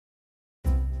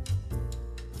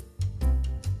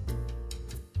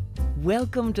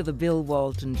Welcome to the Bill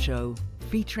Walton Show,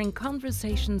 featuring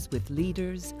conversations with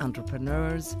leaders,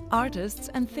 entrepreneurs, artists,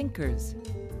 and thinkers.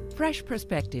 Fresh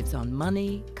perspectives on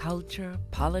money, culture,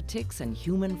 politics, and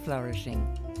human flourishing.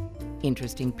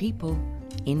 Interesting people,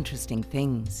 interesting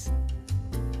things.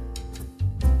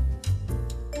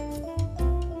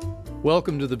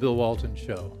 Welcome to the Bill Walton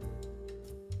Show.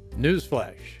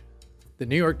 Newsflash. The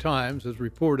New York Times has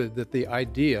reported that the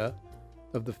idea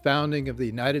of the founding of the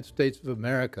United States of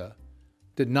America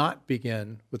did not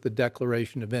begin with the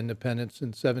Declaration of Independence in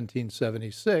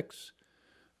 1776.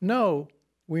 No,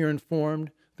 we are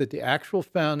informed that the actual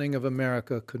founding of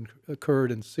America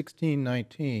occurred in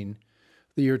 1619,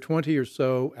 the year 20 or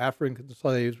so African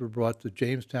slaves were brought to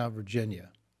Jamestown, Virginia.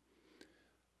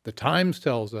 The Times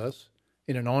tells us,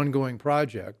 in an ongoing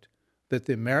project, that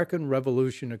the American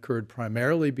Revolution occurred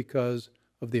primarily because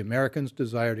of the Americans'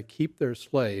 desire to keep their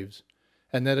slaves,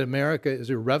 and that America is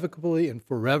irrevocably and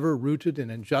forever rooted in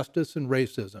injustice and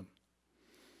racism.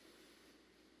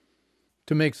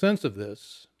 To make sense of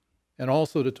this, and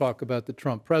also to talk about the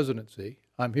Trump presidency,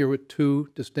 I'm here with two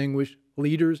distinguished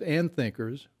leaders and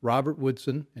thinkers, Robert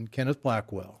Woodson and Kenneth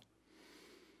Blackwell.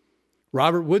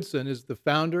 Robert Woodson is the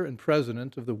founder and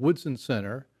president of the Woodson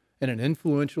Center and an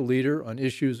influential leader on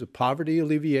issues of poverty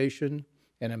alleviation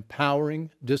and empowering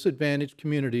disadvantaged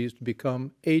communities to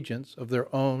become agents of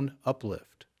their own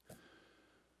uplift.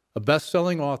 A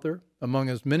best-selling author, among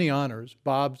his many honors,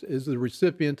 Bob is the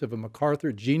recipient of a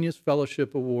MacArthur Genius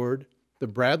Fellowship Award, the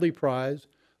Bradley Prize,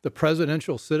 the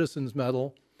Presidential Citizens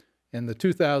Medal, and the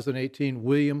 2018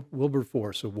 William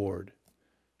Wilberforce Award.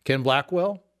 Ken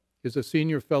Blackwell is a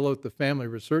senior fellow at the Family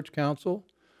Research Council,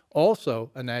 also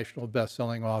a national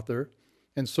best-selling author,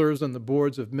 and serves on the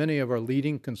boards of many of our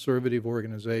leading conservative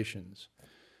organizations.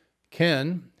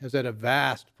 Ken has had a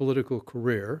vast political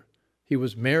career. He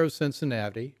was mayor of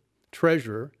Cincinnati,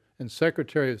 treasurer, and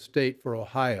secretary of state for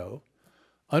Ohio,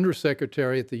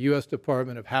 undersecretary at the U.S.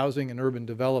 Department of Housing and Urban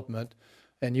Development,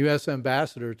 and U.S.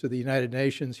 ambassador to the United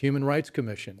Nations Human Rights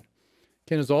Commission.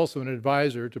 Ken is also an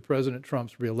advisor to President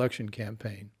Trump's reelection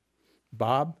campaign.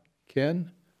 Bob,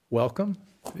 Ken, welcome.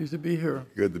 Pleased to be here.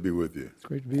 Good to be with you. It's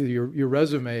great to be with you. Your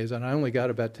resumes, and I only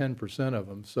got about 10% of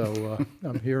them, so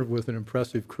I'm here with an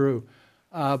impressive crew.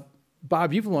 Bob,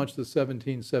 you've launched the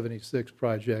 1776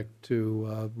 project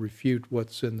to refute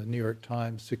what's in the New York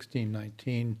Times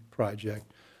 1619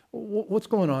 project. What's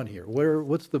going on here?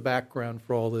 What's the background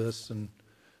for all this? And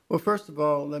well, first of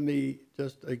all, let me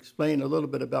just explain a little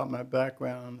bit about my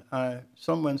background.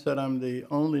 Someone said I'm the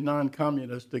only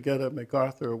non-communist to get a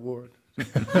MacArthur Award.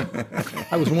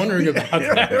 I was wondering about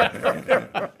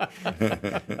that.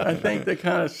 I think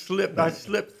I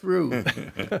slipped through.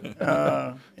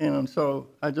 And so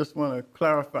I just want to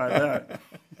clarify that,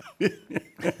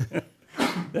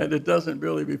 that it doesn't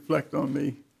really reflect on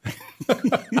me.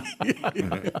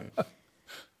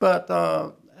 But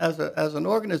as an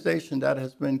organization that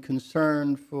has been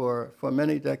concerned for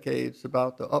many decades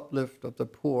about the uplift of the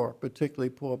poor, particularly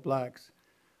poor blacks,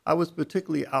 I was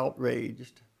particularly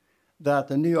outraged that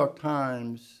the New York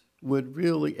Times would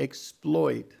really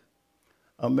exploit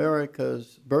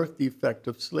America's birth defect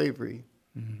of slavery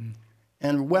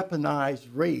and weaponize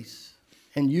race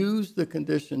and use the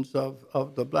conditions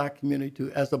of the black community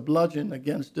as a bludgeon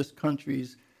against this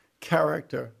country's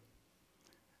character,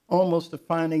 almost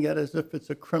defining it as if it's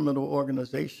a criminal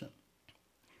organization.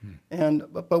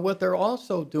 But what they're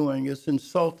also doing is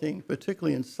insulting,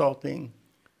 particularly insulting,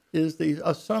 is the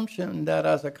assumption that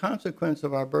as a consequence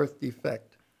of our birth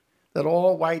defect, that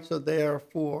all whites are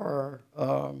therefore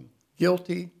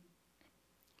guilty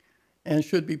and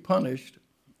should be punished,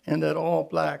 and that all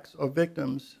blacks are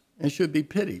victims and should be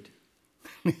pitied.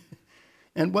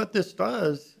 And what this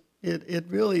does, it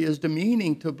really is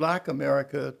demeaning to black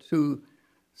America to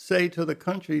say to the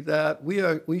country that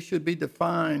we should be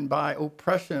defined by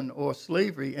oppression or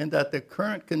slavery, and that the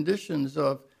current conditions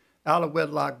of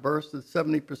out-of-wedlock births at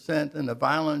 70% and the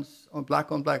violence, on black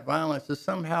violence, is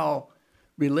somehow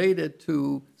related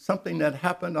to something that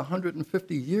happened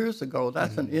 150 years ago.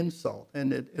 That's an insult,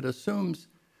 and it assumes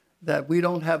that we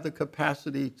don't have the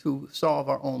capacity to solve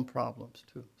our own problems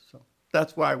too. So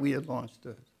that's why we had launched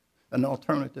an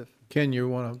alternative. Ken, you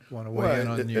want to weigh in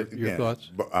on your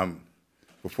thoughts?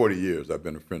 For 40 years, I've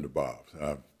been a friend of Bob's.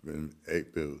 I've been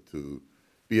able to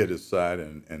be at his side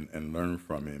and learn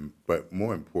from him, but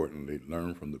more importantly,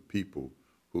 learn from the people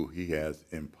who he has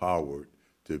empowered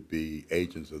to be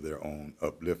agents of their own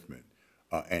upliftment.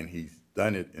 And he's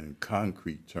done it in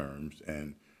concrete terms,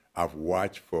 and I've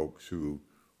watched folks who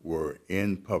were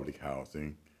in public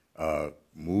housing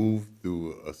move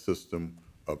through a system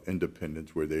of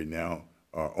independence where they now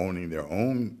are owning their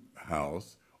own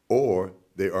house, or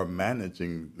they are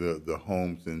managing the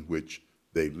homes in which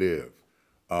they live.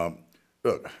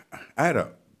 Look, I had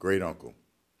a great uncle.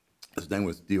 His name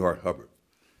was D. Hart Hubbard.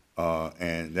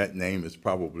 And that name is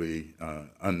probably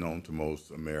unknown to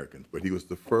most Americans, but he was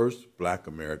the first black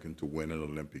American to win an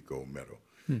Olympic gold medal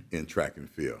in track and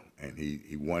field. And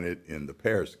he won it in the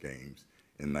Paris Games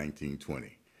in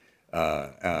 1920.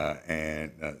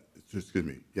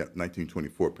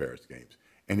 1924 Paris Games.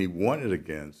 And he won it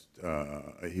against,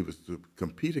 he was to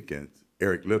compete against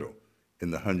Eric Liddell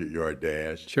in the 100-yard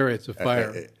dash. Chariots of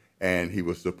Fire. And he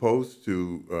was supposed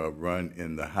to run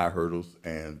in the high hurdles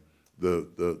and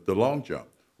the long jump.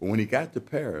 But when he got to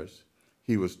Paris,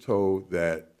 he was told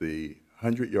that the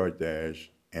 100-yard dash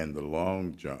and the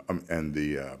long jump and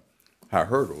the high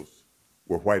hurdles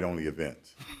were white-only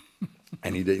events,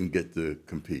 and he didn't get to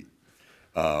compete.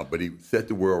 But he set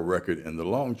the world record in the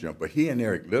long jump. But he and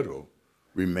Eric Liddell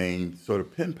remained sort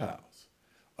of pen pals.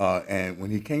 And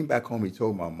when he came back home, he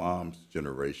told my mom's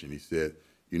generation, he said,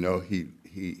 you know, he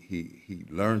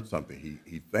learned something.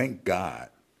 He thanked God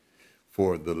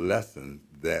for the lesson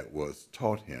that was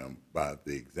taught him by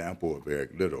the example of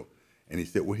Eric Liddell. And he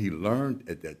said what he learned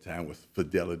at that time was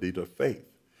fidelity to faith.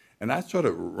 And I sort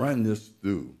of run this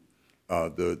through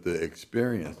the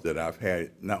experience that I've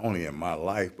had, not only in my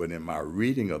life, but in my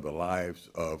reading of the lives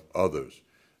of others.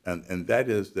 And that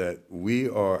is that we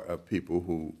are a people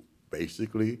who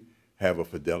basically have a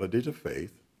fidelity to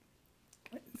faith.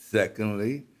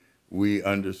 Secondly, we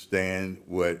understand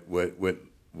what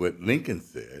Lincoln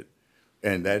said,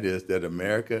 and that is that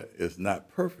America is not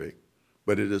perfect,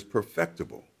 but it is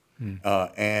perfectible.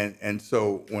 And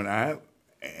so when I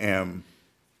am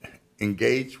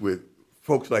engaged with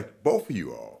folks like both of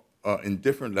you all in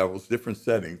different levels, different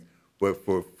settings, but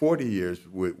for 40 years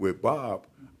with Bob,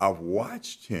 I've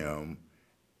watched him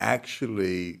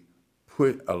actually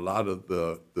put a lot of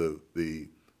the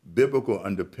biblical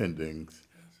underpinnings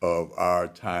of our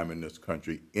time in this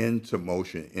country into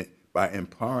motion by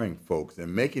empowering folks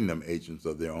and making them agents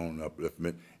of their own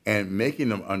upliftment and making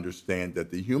them understand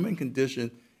that the human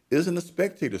condition isn't a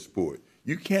spectator sport.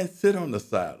 You can't sit on the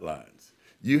sidelines.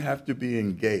 You have to be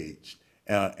engaged.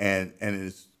 And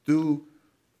it's through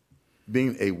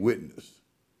being a witness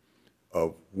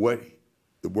of what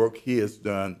the work he has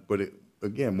done, but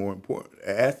again, more important,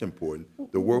 as important,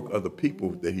 the work of the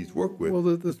people that he's worked with. Well,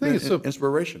 the thing is so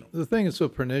inspirational. The thing that's so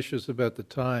pernicious about the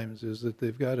Times is that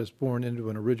they've got us born into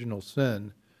an original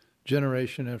sin,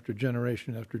 generation after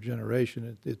generation after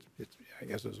generation. It's I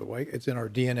guess it's in our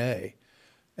DNA,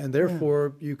 and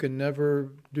therefore you can never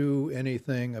do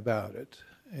anything about it.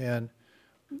 And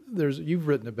you've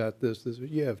written about this.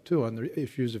 You have too on the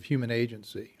issues of human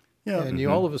agency. Yeah. And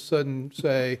you all of a sudden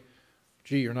say,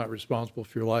 gee, you're not responsible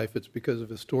for your life. It's because of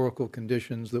historical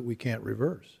conditions that we can't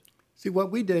reverse. See,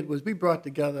 what we did was we brought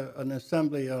together an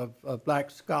assembly of black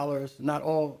scholars, not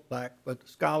all black, but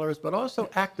scholars, but also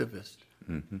activists,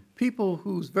 people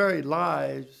whose very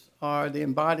lives are the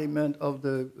embodiment of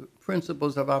the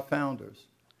principles of our founders.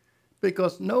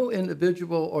 Because no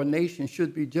individual or nation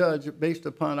should be judged based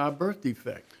upon our birth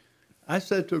defect. I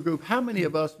said to a group, how many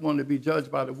of us want to be judged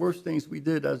by the worst things we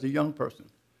did as a young person?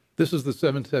 This is the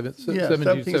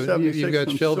 1770. You've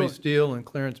got Shelby Short. Steele and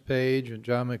Clarence Page and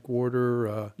John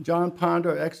McWhorter. John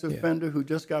Ponder, ex-offender who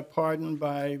just got pardoned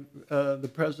by the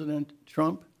President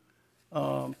Trump,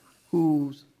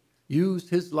 who's used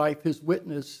his life, his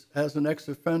witness as an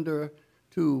ex-offender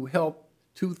to help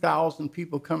 2,000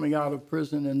 people coming out of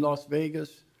prison in Las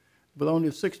Vegas with only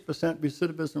a 6%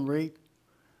 recidivism rate.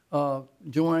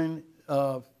 Join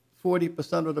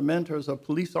 40% of the mentors are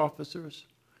police officers.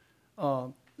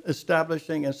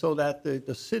 Establishing, and so that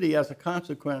the city, as a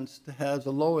consequence, has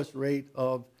the lowest rate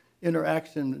of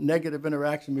negative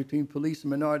interaction between police and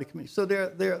minority communities. So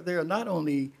they're not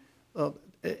only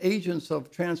agents of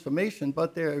transformation,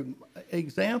 but they're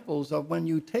examples of when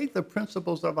you take the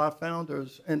principles of our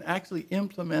founders and actually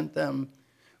implement them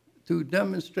to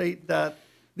demonstrate that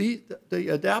the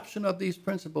adoption of these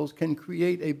principles can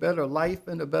create a better life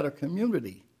and a better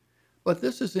community. But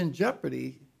this is in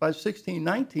jeopardy by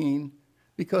 1619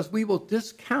 because we will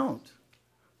discount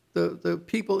the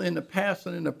people in the past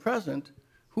and in the present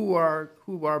who are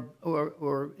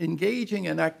engaging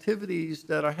in activities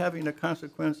that are having the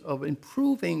consequence of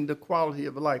improving the quality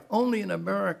of life. Only in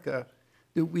America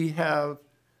do we have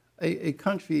a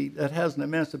country that has an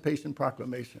Emancipation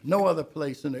Proclamation. No other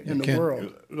place in the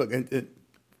world. Look, and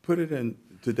put it in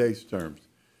today's terms.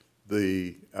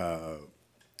 The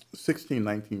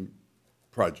 1619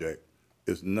 Project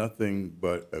is nothing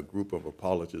but a group of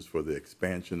apologists for the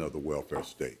expansion of the welfare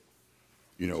state.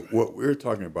 You know, what we're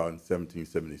talking about in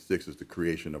 1776 is the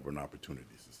creation of an opportunity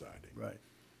society. Right.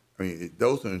 I mean,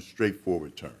 those are in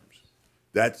straightforward terms.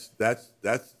 That's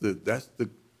the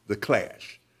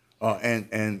clash.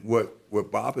 And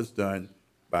what Bob has done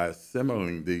by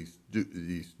assimilating these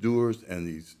doers and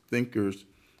these thinkers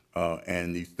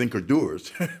and these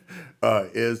thinker-doers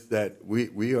is that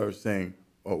we are saying,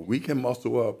 oh, we can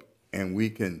muscle up and we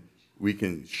can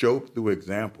show through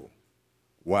example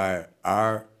why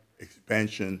our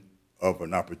expansion of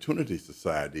an opportunity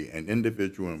society and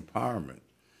individual empowerment,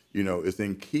 you know, is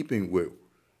in keeping with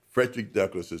Frederick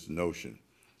Douglass's notion,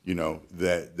 you know,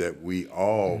 that we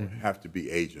all have to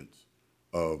be agents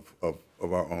of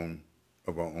our own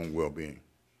well-being.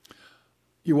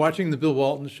 You're watching the Bill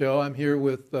Walton Show. I'm here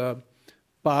with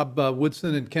Bob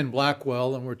Woodson and Ken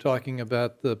Blackwell, and we're talking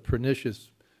about the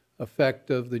pernicious effect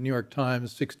of the New York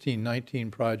Times 1619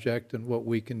 project and what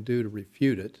we can do to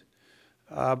refute it.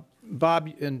 Bob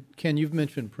and Ken, you've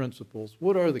mentioned principles.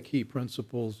 What are the key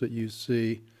principles that you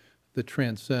see that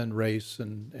transcend race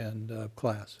and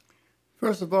class?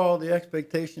 First of all, the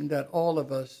expectation that all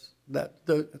of us, that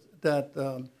the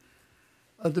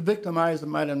victimizer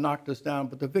might have knocked us down,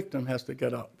 but the victim has to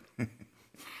get up.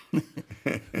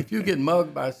 If you get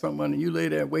mugged by someone and you lay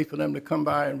there and wait for them to come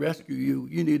by and rescue you,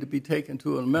 you need to be taken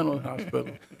to a mental hospital.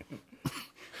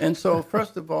 And so,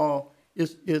 first of all,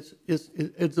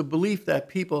 it's a belief that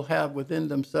people have within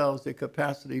themselves the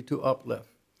capacity to uplift.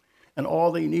 And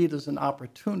all they need is an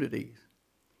opportunity.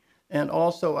 And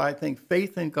also, I think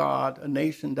faith in God, a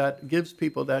nation that gives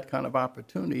people that kind of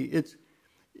opportunity,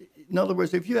 in other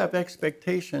words, if you have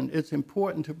expectation, it's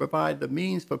important to provide the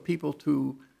means for people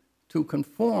to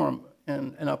conform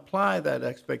and apply that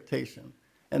expectation.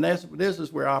 And this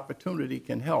is where opportunity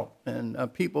can help. And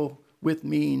people with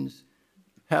means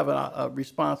have a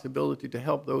responsibility to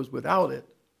help those without it,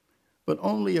 but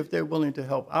only if they're willing to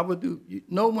help.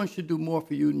 No one should do more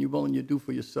for you than you're willing to do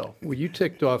for yourself. Well, you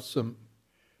ticked off some,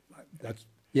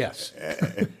 yes.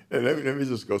 And let me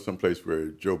just go someplace where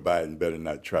Joe Biden better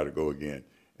not try to go again.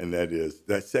 And that is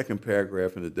that second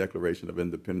paragraph in the Declaration of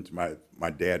Independence. My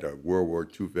dad, a World War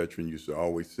II veteran, used to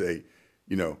always say,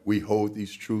 you know, we hold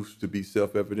these truths to be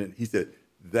self-evident. He said,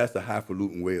 that's a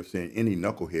highfalutin way of saying any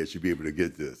knucklehead should be able to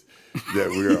get this, that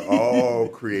we are all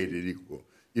created equal.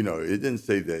 You know, it didn't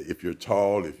say that if you're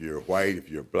tall, if you're white, if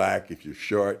you're black, if you're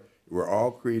short, we're all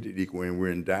created equal, and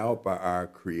we're endowed by our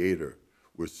Creator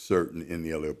with certain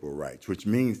inalienable rights, which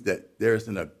means that there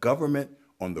isn't a government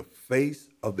on the face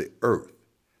of the earth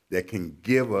that can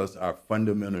give us our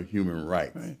fundamental human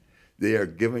rights. Right.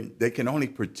 They can only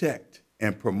protect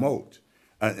and promote.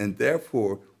 And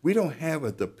therefore, we don't have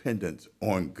a dependence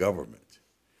on government.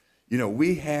 You know,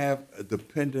 we have a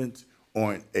dependence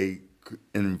on an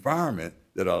environment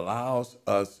that allows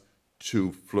us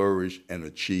to flourish and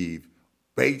achieve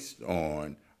based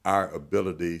on our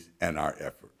abilities and our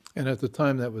effort. And at the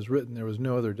time that was written, there was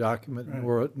no other document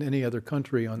or any other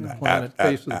country on the planet,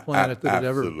 face of the planet, that had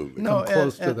ever come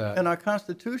close to that. And our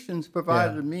constitutions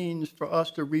provided a means for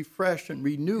us to refresh and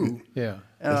renew,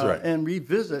 that's right. and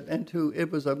revisit,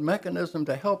 it was a mechanism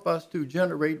to help us to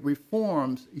generate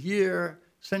reforms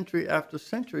century after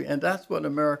century, and that's what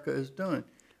America is doing.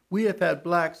 We have had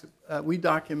blacks, we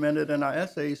documented in our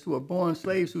essays, who were born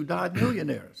slaves who died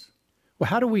millionaires. Well,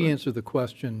 how do we answer the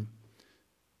question?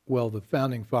 Well, the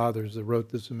founding fathers that wrote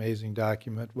this amazing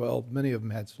document, well, many of them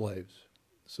had slaves.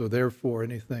 So therefore,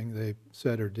 anything they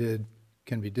said or did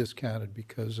can be discounted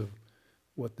because of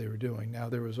what they were doing. Now,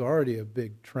 there was already a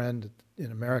big trend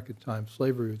in America at the time.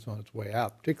 Slavery was on its way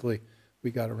out. Particularly,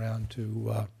 we got around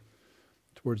to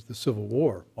towards the Civil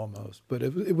War almost. But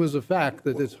it was a fact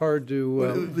that it's hard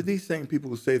to... But these same people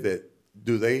who say that,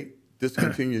 do they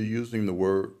discontinue using the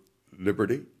word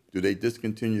liberty? Do they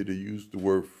discontinue to use the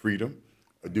word freedom?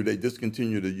 Do they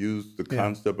discontinue to use the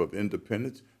concept of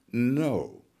independence?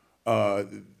 No.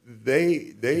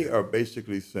 They are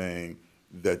basically saying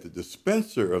that the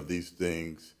dispenser of these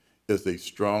things is a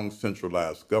strong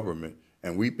centralized government,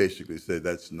 and we basically say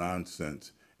that's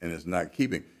nonsense and it's not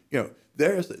keeping. You know,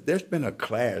 there's been a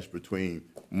clash between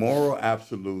moral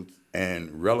absolutes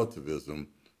and relativism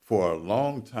for a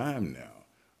long time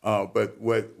now. But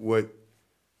what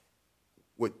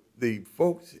the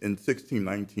folks in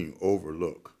 1619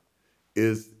 overlook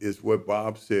is what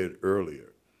Bob said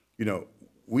earlier. You know,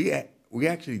 we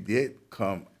actually did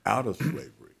come out of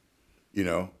slavery, you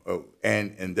know,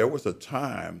 and there was a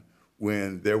time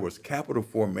when there was capital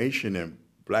formation in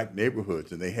black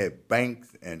neighborhoods, and they had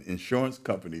banks and insurance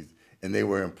companies, and they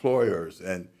were employers,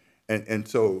 and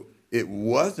so it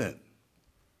wasn't,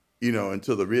 you know,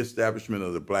 until the reestablishment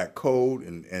of the Black Code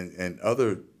and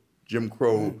other Jim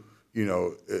Crow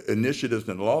initiatives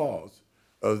and laws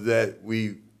that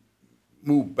we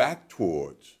move back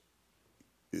towards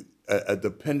a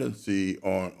dependency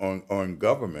on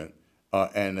government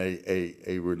and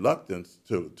a reluctance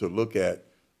to look at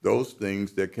those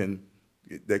things that can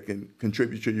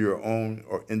contribute to your own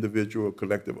or individual or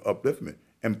collective upliftment.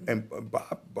 And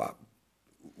Bob,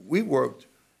 we worked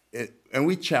and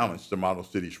we challenged the Model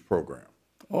Cities program.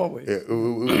 Always.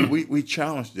 We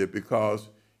challenged it because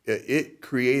it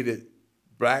created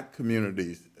Black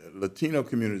communities, Latino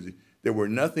communities that were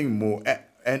nothing more,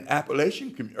 and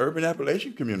urban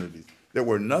Appalachian communities that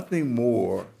were nothing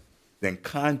more than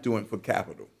conduit for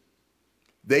capital.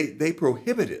 They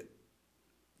prohibited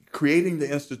creating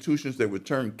the institutions that would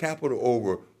turn capital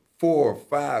over 4,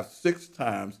 5, 6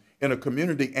 times in a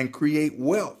community and create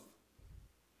wealth.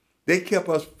 They kept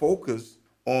us focused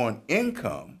on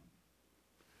income,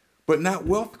 but not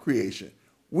wealth creation.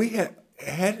 We had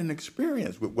an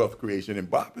experience with wealth creation, and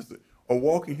Bob is a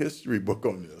walking history book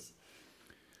on this.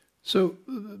 So,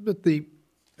 but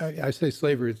I say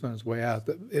slavery is on its way out.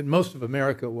 In most of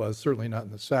America it was, certainly not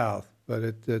in the South,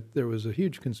 but there was a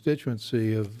huge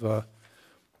constituency of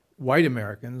white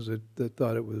Americans that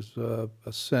thought it was a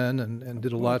sin and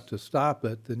did a lot to stop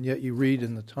it. And yet you read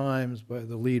in the Times by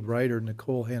the lead writer,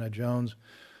 Nicole Hannah-Jones,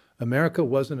 America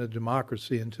wasn't a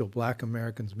democracy until Black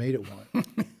Americans made it one.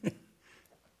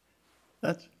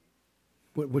 That's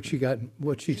what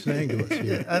she's saying to us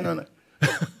here. I don't know.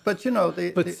 But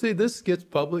see, this gets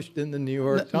published in the New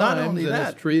York Times, not only and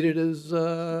that, it's treated as.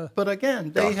 But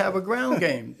again, they have a ground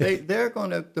game. They're going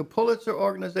to. The Pulitzer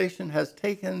organization has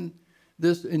taken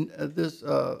this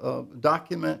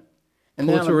document and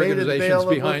now made it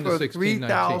available for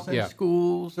 3,000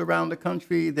 schools around the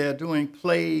country. They're doing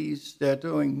plays. They're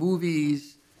doing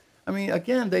movies. I mean,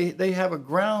 again, they have a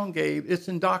ground game. It's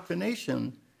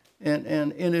indoctrination, and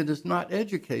it is not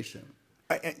education.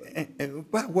 And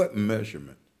by what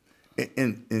measurement?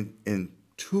 In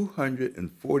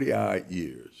 240-odd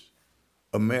years,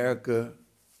 America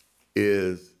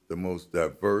is the most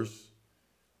diverse,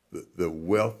 the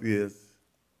wealthiest,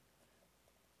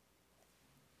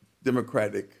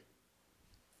 democratic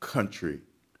country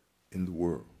in the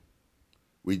world.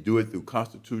 We do it through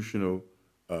constitutional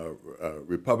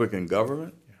Republican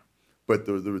government, but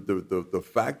the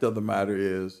fact of the matter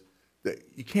is that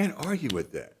you can't argue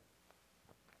with that.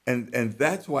 And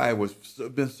that's why it's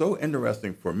been so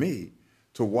interesting for me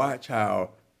to watch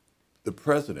how the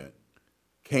president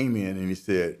came in and he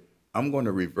said, I'm going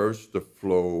to reverse the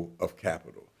flow of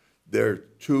capital. There are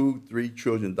 $2-3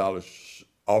 trillion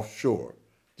offshore,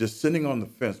 just sitting on the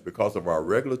fence because of our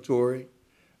regulatory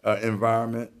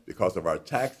environment, because of our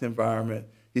tax environment.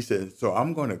 He said, so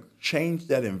I'm going to change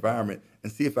that environment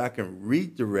and see if I can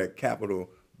redirect capital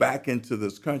back into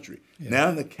this country. Yeah.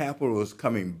 Now the capital is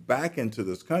coming back into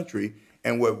this country,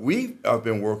 and what we have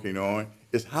been working on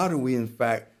is how do we, in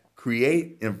fact,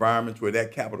 create environments where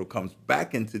that capital comes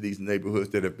back into these neighborhoods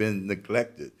that have been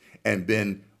neglected and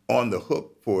been on the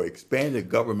hook for expanded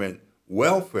government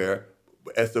welfare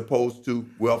as opposed to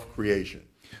wealth creation.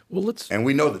 Well, and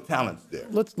we know the talent's there.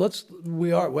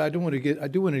 I do want to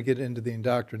get into the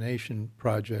indoctrination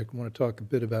project. I want to talk a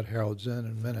bit about Harold Zinn in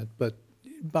a minute, but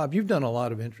Bob, you've done a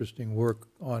lot of interesting work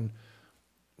on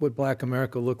what Black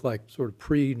America looked like sort of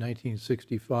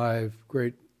pre-1965,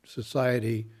 great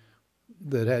society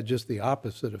that had just the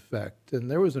opposite effect. And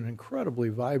there was an incredibly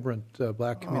vibrant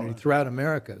Black community throughout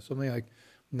America. Something like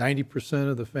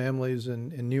 90% of the families in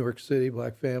New York City,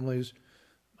 Black families,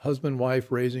 husband,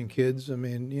 wife, raising kids. I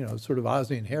mean, sort of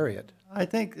Ozzie and Harriet. I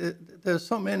think there's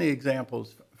so many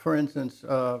examples. For instance,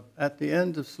 at the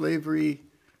end of slavery,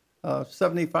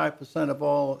 75% of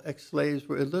all ex-slaves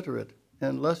were illiterate.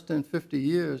 In less than 50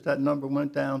 years, that number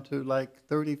went down to like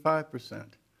 35%.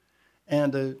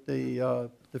 And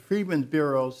the Freedmen's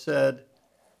Bureau said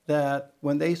that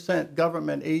when they sent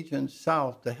government agents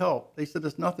south to help, they said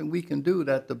there's nothing we can do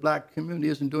that the Black community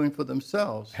isn't doing for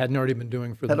themselves. Hadn't already been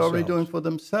doing for themselves. Had already doing for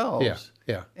themselves.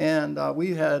 Yeah. And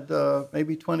we had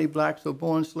maybe 20 Blacks who were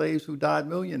born slaves who died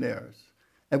millionaires.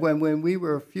 And when we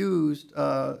were fused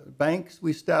banks,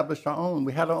 we established our own.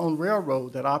 We had our own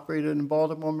railroad that operated in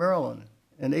Baltimore, Maryland.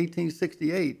 In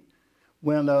 1868,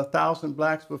 when 1,000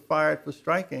 Blacks were fired for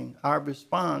striking, our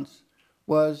response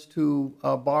was to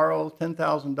borrow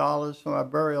 $10,000 from our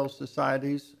burial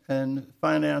societies and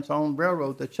finance our own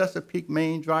railroad. The Chesapeake,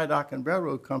 Maine Dry Dock and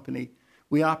Railroad Company,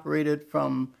 we operated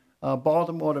from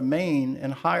Baltimore to Maine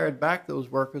and hired back those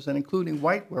workers, and including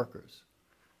white workers.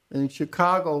 In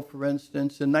Chicago, for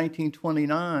instance, in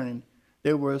 1929,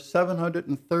 There were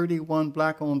 731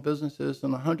 black-owned businesses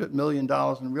and $100 million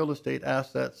in real estate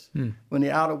assets when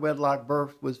the out-of-wedlock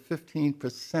birth was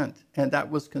 15%, and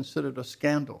that was considered a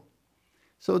scandal.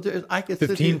 So I could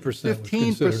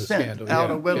 15% out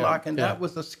of wedlock, and that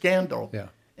was a scandal. Yeah.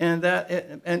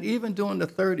 And even during the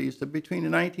 30s, between the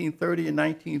 1930 and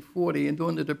 1940, and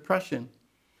during the Depression,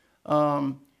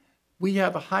 we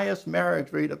have the highest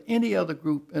marriage rate of any other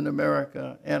group in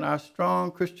America, and our strong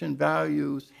Christian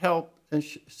values helped and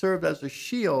served as a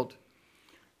shield.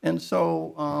 And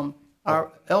so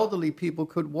our elderly people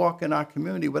could walk in our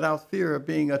community without fear of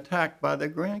being attacked by their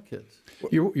grandkids.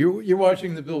 You're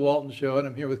watching the Bill Walton Show, and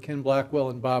I'm here with Ken Blackwell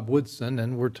and Bob Woodson,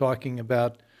 and we're talking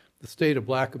about the state of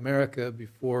Black America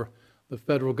before the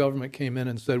federal government came in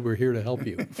and said, we're here to help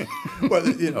you. Well,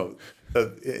 you know,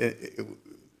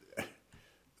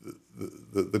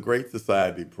 the Great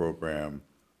Society program,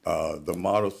 the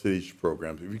Model Cities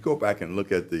programs, if you go back and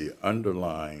look at the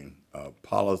underlying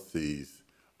policies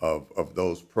of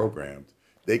those programs,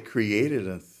 they created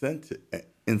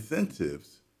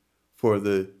incentives for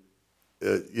the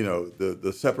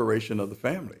separation of the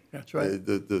family. That's right.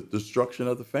 The destruction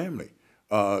of the family.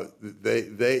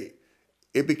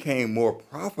 It became more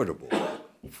profitable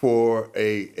for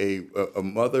a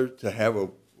mother to have a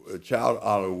child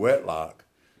out of wedlock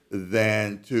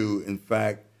than to, in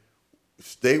fact,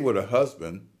 stay with a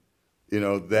husband,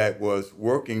 that was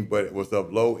working but it was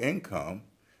of low income.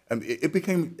 I mean, it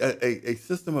became a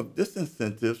system of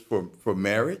disincentives for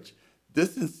marriage,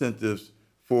 disincentives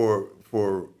for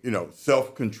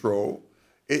self-control.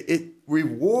 It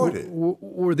rewarded.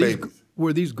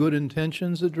 Were these good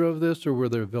intentions that drove this, or were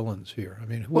there villains here? I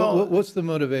mean, what's the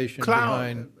motivation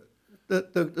behind?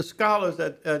 The scholars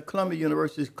at Columbia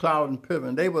University's Cloud and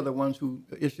Piven, they were the ones who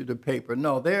issued the paper.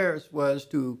 No, theirs was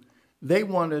they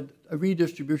wanted a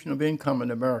redistribution of income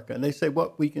in America. And they say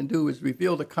what we can do is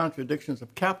reveal the contradictions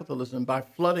of capitalism by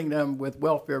flooding them with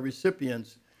welfare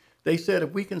recipients. They said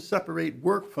if we can separate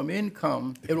work from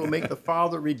income, it will make the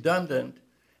father redundant,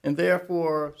 and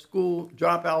therefore school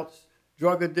dropouts,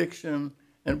 drug addiction,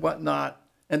 and whatnot.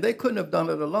 And they couldn't have done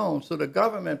it alone. So the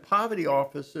government poverty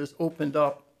offices opened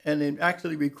up and they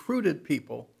actually recruited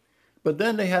people. But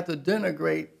then they had to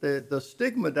denigrate the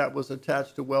stigma that was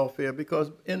attached to welfare,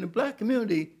 because in the black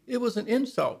community, it was an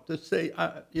insult to say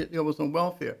it was on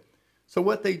welfare. So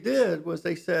what they did was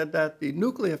they said that the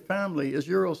nuclear family is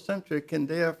Eurocentric and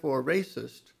therefore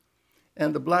racist.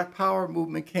 And the Black Power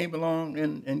movement came along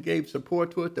and gave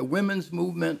support to it. The women's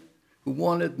movement, who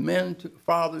wanted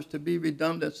fathers to be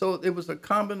redundant. So it was a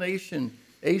combination.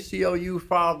 ACLU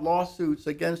filed lawsuits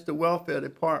against the welfare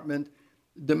department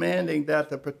demanding that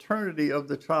the paternity of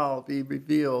the child be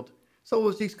revealed. So it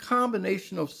was these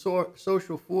combination of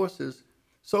social forces.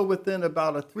 So within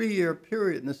about a 3-year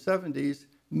period in the 70s,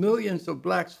 millions of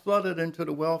blacks flooded into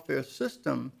the welfare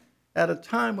system at a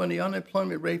time when the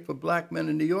unemployment rate for black men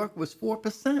in New York was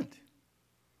 4%.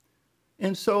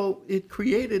 And so it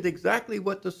created exactly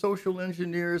what the social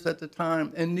engineers at the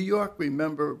time in New York,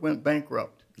 remember, went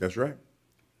bankrupt. That's right.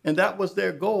 And that was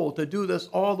their goal, to do this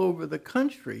all over the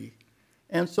country.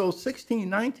 And so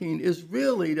 1619 is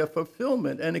really the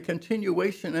fulfillment and a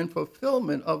continuation and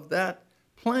fulfillment of that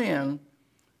plan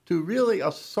to really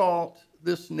assault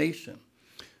this nation.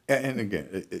 And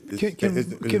again,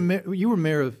 you were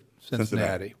mayor of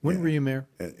Cincinnati. When were you mayor?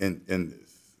 In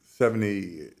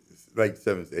late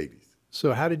 70s, 80s.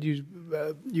 So how did you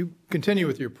continue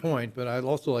with your point, but I'd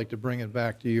also like to bring it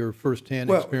back to your firsthand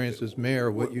experience as mayor,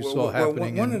 what you saw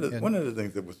happening. One of the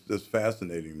things that was just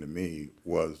fascinating to me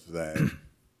was that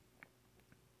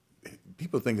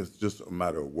people think it's just a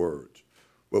matter of words.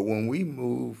 But when we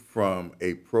moved from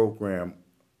a program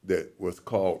that was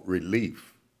called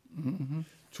relief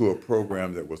to a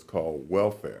program that was called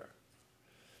welfare,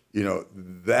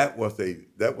 that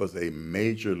was a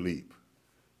major leap.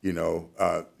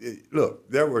 Look,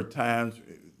 there were times,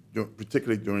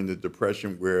 particularly during the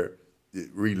Depression, where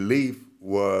relief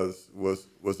was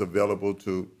available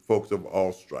to folks of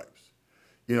all stripes.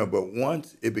 But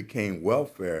once it became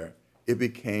welfare, it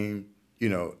became,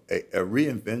 a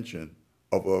reinvention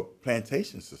of a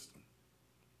plantation system.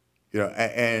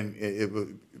 And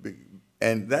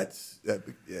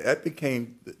that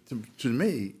became, to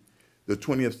me, the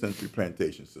 20th century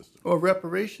plantation system. Or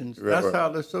reparations. That's how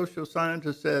the social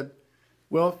scientists said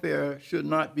welfare should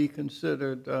not be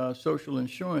considered social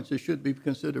insurance. It should be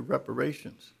considered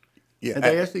reparations. Yeah, and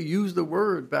they actually used the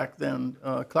word back then,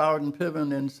 Cloud and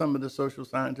Piven and some of the social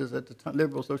scientists at the time,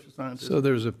 liberal social scientists. So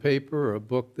there's a paper or a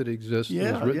book that exists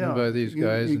that was written by these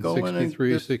guys in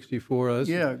 63, 64.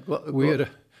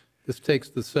 This takes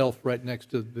the self right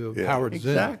next to the Howard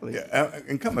Zinn. Exactly. Yeah,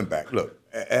 and coming back, look,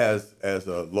 as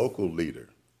a local leader,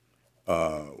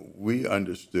 we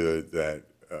understood that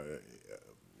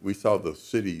we saw the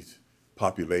city's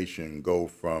population go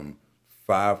from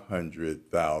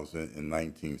 500,000 in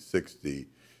 1960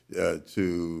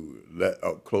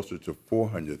 to closer to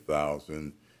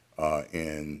 400,000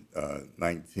 in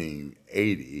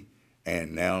 1980,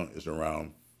 and now is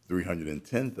around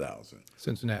 310,000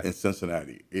 Cincinnati. in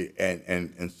Cincinnati.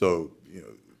 And so, you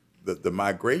know, the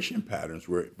migration patterns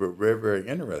were very, very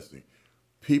interesting.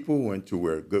 People went to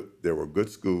where there were good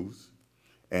schools,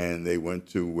 and they went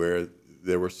to where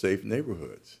there were safe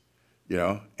neighborhoods, you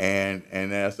know. And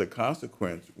as a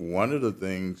consequence, one of the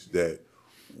things that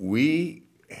we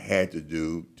had to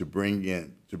do to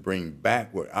bring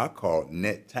back what I call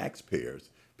net taxpayers,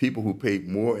 people who paid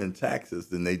more in taxes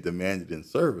than they demanded in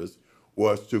service,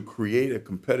 was to create a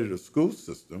competitive school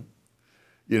system,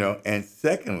 you know. And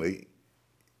secondly,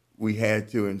 we had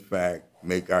to, in fact,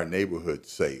 make our neighborhoods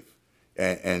safe.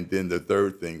 And then the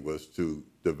third thing was to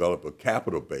develop a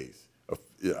capital base of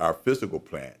our physical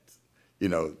plants, you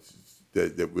know,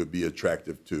 that would be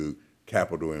attractive to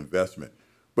capital investment.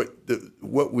 But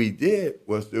what we did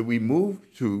was that we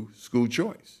moved to school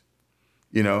choice,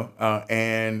 you know,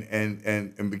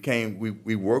 and became,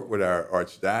 we worked with our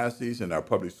archdiocese and our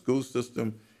public school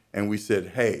system, and we said,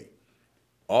 hey,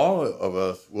 all of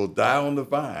us will die on the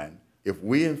vine if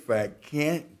we, in fact,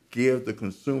 can't give the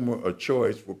consumer a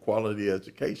choice for quality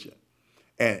education.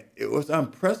 And it was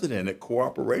unprecedented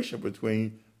cooperation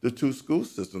between the two school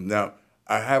systems. Now,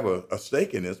 I have a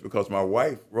stake in this because my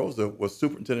wife, Rosa, was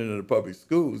superintendent of the public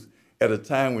schools at a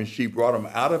time when she brought them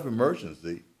out of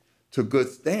emergency to good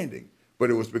standing. But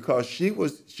it was because she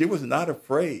was not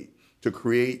afraid to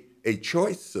create a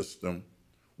choice system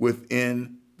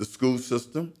within the school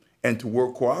system and to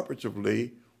work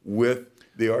cooperatively with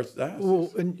the archdiocese.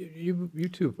 Well, and you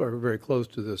two are very close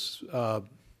to this.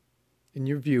 In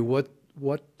your view, what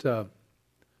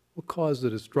caused the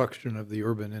destruction of the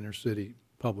urban inner city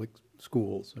public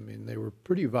schools? I mean, they were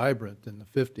pretty vibrant in the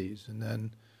 50s, and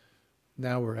then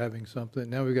now we're having something.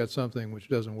 Now we've got something which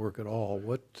doesn't work at all.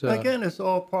 What? Again, it's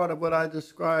all part of what I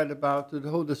described about the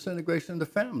whole disintegration of the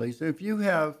families. If you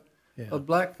have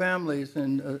black families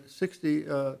in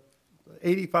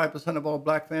 85% of all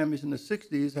black families in the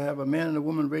 60s have a man and a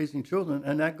woman raising children,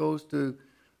 and that goes to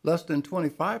less than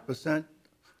 25%.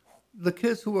 The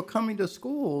kids who are coming to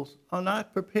schools are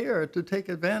not prepared to take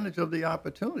advantage of the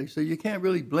opportunity. So you can't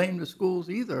really blame the schools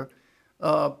either.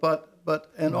 But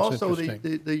That's also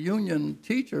the union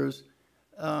teachers,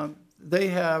 they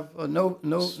have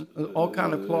all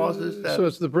kind of clauses that. So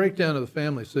it's the breakdown of the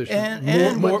family system,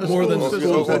 and more than the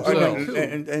schools themselves.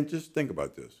 And just think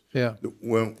about this. Yeah.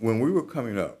 When we were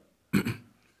coming up,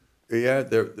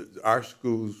 our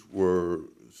schools were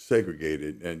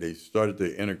segregated, and they started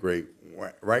to integrate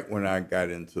right when I got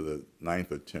into the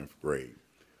 9th or 10th grade.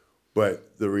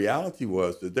 But the reality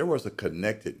was that there was a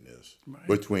connectedness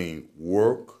between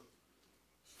work,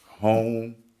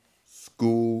 home,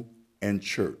 school, and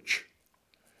church.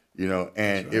 You know,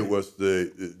 and it was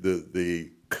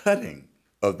the cutting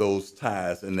of those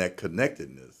ties and that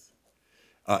connectedness,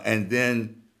 and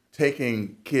then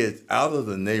taking kids out of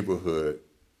the neighborhood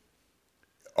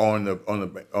on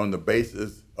the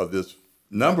basis of this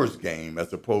numbers game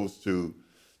as opposed to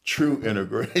true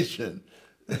integration.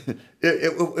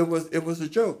 It was a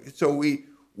joke. So we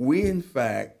in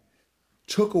fact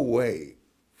took away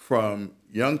from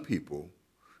young people,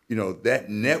 you know, that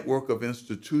network of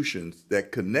institutions,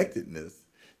 that connectedness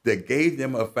that gave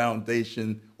them a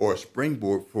foundation or a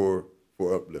springboard for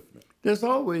upliftment. There's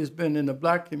always been in the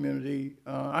black community,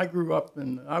 I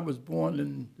was born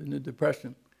in the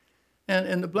Depression, and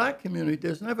in the black community,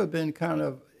 there's never been kind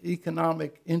of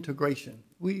economic integration.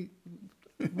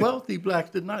 Wealthy blacks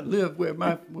did not live where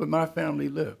my family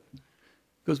lived,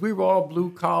 because we were all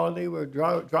blue collar. They were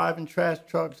driving trash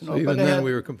trucks. So even then,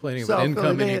 we were complaining about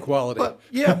income inequality. But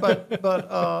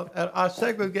at our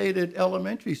segregated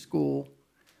elementary school,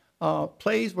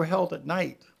 plays were held at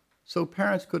night, so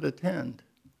parents could attend,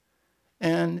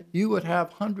 and you would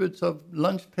have hundreds of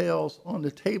lunch pails on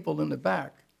the table in the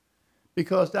back,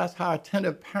 because that's how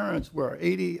attentive parents were.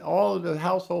 All of the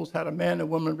households had a man and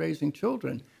woman raising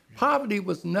children. Poverty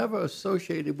was never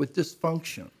associated with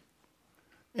dysfunction.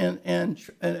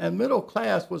 And middle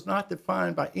class was not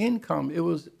defined by income, it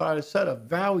was by a set of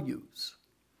values.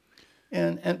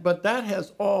 But that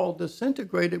has all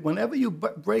disintegrated whenever you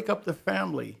break up the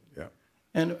family,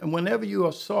 and whenever you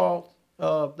assault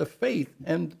the faith.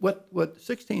 And what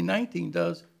 1619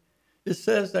 does, it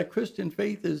says that Christian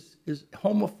faith is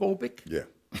homophobic. Yeah.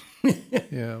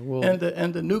 Yeah, well,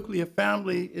 and the nuclear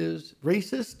family is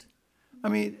racist. I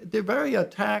mean, they're very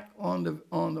attack on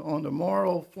the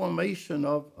moral formation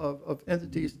of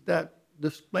entities that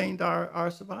explained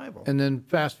our survival. and then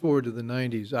fast forward to the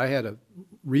 90s, I had a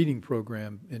reading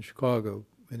program in Chicago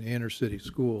in the inner city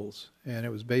schools, and it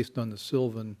was based on the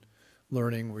Sylvan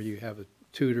learning where you have a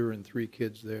tutor and 3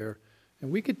 kids there.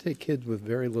 And we could take kids with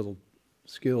very little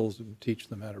skills and teach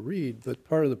them how to read, but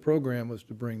part of the program was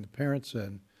to bring the parents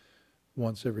in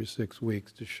once every 6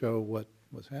 weeks to show what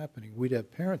was happening. We'd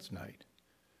have parents' night,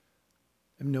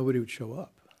 and nobody would show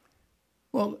up.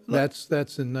 Well,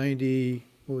 That's in 90,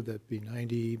 what would that be,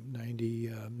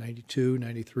 92,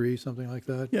 93, something like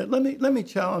that? yeah, let me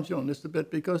challenge you on this a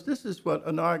bit, because this is what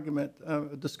an argument,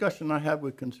 a discussion I have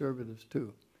with conservatives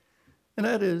too. And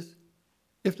that is,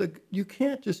 you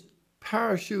can't just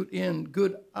parachute in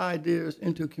good ideas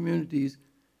into communities.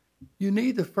 You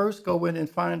need to first go in and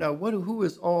find out who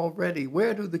is already,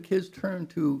 where do the kids turn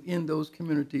to in those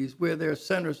communities where there are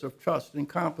centers of trust and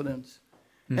competence.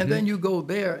 And then you go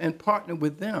there and partner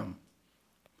with them.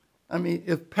 I mean,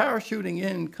 if parachuting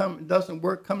in doesn't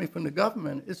work coming from the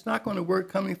government, it's not going to work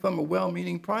coming from a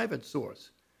well-meaning private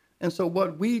source. And so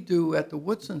what we do at the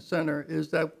Woodson Center is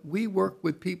that we work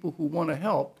with people who want to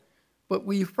help, but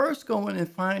we first go in and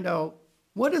find out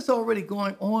what is already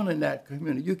going on in that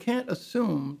community. You can't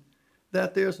assume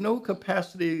that there's no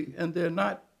capacity and they're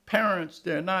not parents,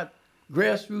 they're not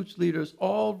grassroots leaders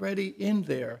already in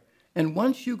there. And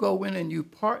once you go in and you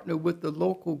partner with the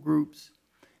local groups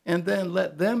and then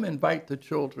let them invite the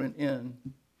children in.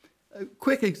 A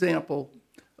quick example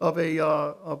of an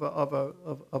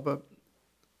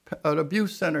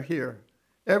abuse center here.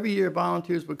 Every year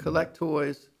volunteers would collect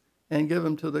toys and give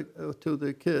them to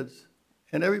the kids.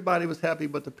 And everybody was happy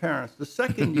but the parents. The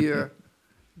second year,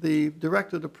 the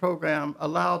director of the program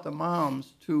allowed the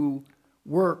moms to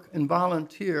work and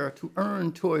volunteer to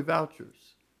earn toy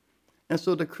vouchers. And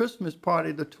so the Christmas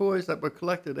party, the toys that were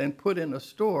collected and put in a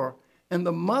store, and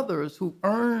the mothers who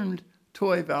earned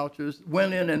toy vouchers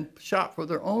went in and shopped for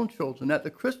their own children. At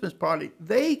the Christmas party,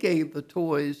 they gave the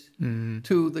toys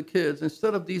to the kids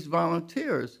instead of these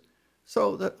volunteers.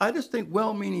 So I just think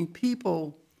well-meaning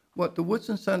people, what the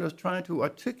Woodson Center is trying to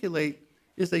articulate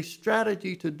is a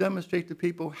strategy to demonstrate to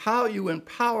people how you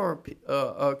empower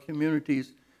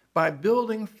communities by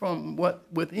building from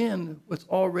within what's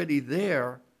already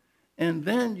there. And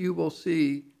then you will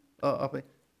see,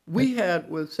 we had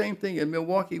the same thing in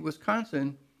Milwaukee,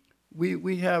 Wisconsin.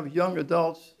 We have young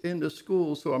adults in the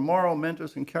schools who are moral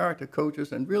mentors and character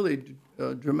coaches and really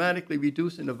dramatically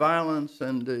reducing the violence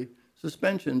and the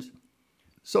suspensions.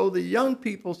 So the young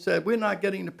people said, we're not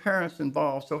getting the parents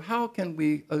involved, so how can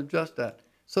we adjust that?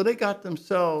 So they got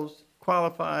themselves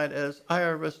qualified as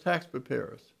IRS tax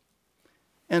preparers.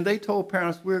 And they told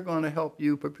parents, we're going to help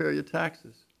you prepare your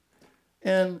taxes.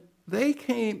 And they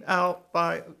came out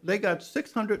they got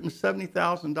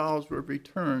 $670,000 were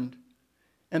returned.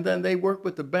 And then they worked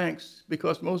with the banks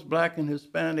because most Black and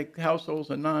Hispanic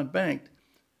households are non-banked.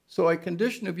 So a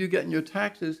condition of you getting your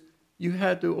taxes, you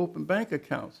had to open bank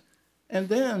accounts. And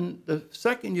then the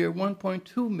second year,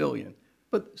 1.2 million.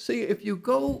 But see, if you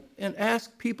go and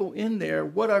ask people in there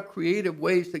what are creative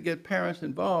ways to get parents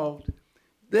involved,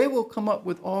 they will come up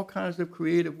with all kinds of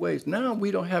creative ways. Now we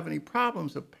don't have any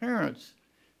problems of parents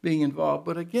being involved.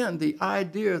 But again, the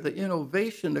idea, the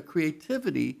innovation, the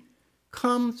creativity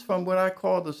comes from what I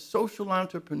call the social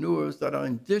entrepreneurs that are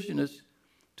indigenous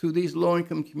to these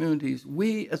low-income communities.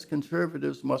 We as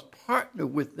conservatives must partner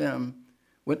with them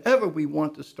whenever we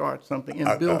want to start something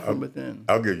and build from within.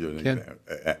 I'll give you an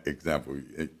example.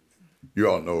 You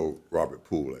all know Robert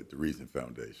Poole at the Reason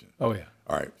Foundation. Oh, yeah.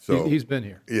 All right. So he's been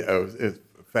here. Yeah, it's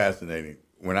fascinating.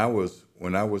 When I was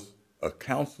a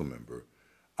council member,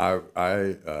 I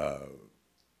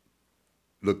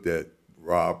looked at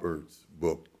Robert's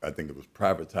book. I think it was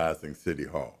Privatizing City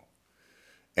Hall.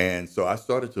 And so I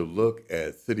started to look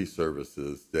at city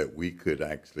services that we could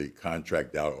actually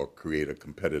contract out or create a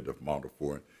competitive model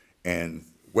for. And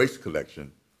waste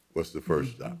collection was the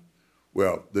first stop.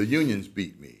 Well, the unions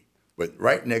beat me. But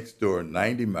right next door,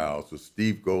 90 miles, was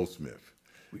Steve Goldsmith.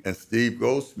 And Steve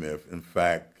Goldsmith, in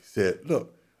fact, said,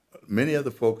 look, many of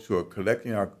the folks who are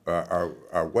collecting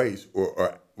our waste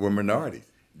were minorities.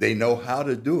 They know how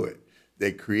to do it.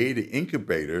 They created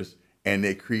incubators and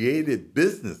they created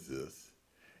businesses.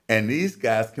 And these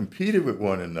guys competed with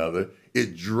one another.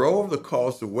 It drove the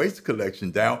cost of waste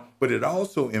collection down, but it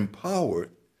also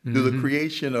empowered through the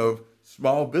creation of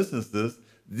small businesses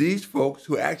these folks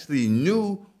who actually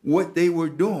knew what they were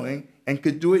doing and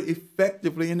could do it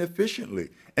effectively and efficiently.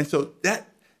 And so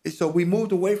So we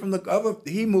moved away from the government.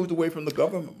 He moved away from the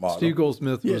government model. Steve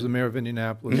Goldsmith was the mayor of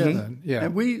Indianapolis then. Yeah.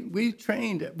 And we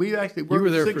trained, we actually worked You were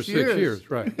there 6 for 6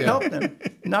 years, right? Yeah. Helped them.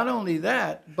 Not only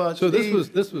that, but So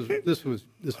Steve, this was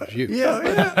you.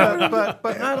 Yeah,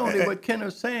 but not only what Ken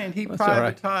was saying, he all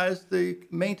right. privatized the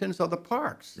maintenance of the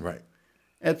parks. Right.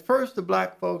 At first, the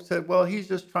black folks said, well, he's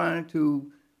just trying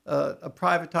to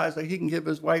privatize so he can give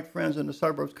his white friends in the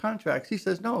suburbs contracts. He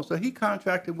says no. So he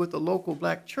contracted with the local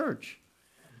black church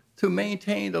to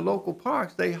maintain the local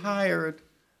parks. They hired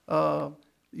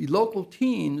local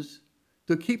teens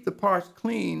to keep the parks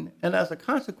clean. And as a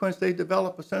consequence, they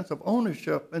developed a sense of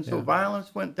ownership. And so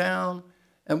violence went down.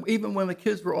 And even when the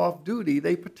kids were off duty,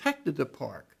 they protected the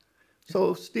park.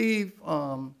 So Steve,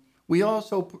 we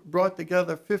also brought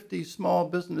together 50 small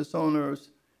business owners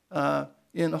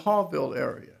in the Hallville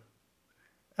area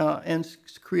and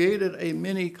created a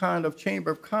mini kind of chamber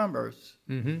of commerce.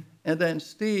 Mm-hmm. And then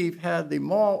Steve had the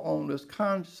mall owners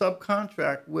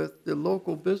subcontract with the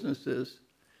local businesses.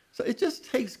 So it just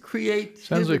takes creativity.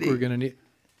 Sounds like we're going to need.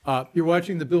 You're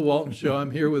watching the Bill Walton Show. I'm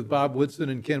here with Bob Woodson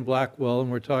and Ken Blackwell, and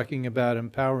we're talking about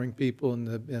empowering people in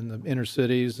the inner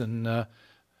cities and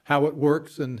how it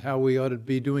works and how we ought to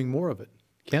be doing more of it.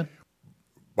 Ken?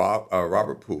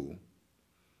 Robert Poole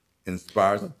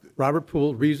inspires. Robert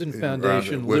Poole, Reason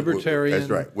Foundation, libertarian, that's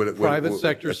right. Private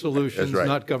sector solutions, right.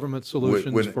 Not government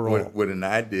solutions for all. With an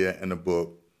idea in a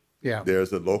book,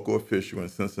 there's a local official in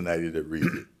Cincinnati that reads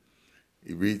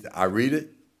it. I read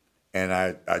it, and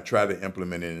I try to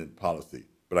implement it in policy,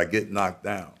 but I get knocked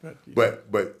down. But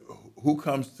who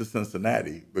comes to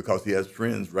Cincinnati because he has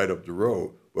friends right up the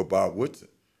road with Bob Woodson,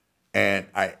 and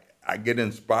I get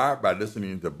inspired by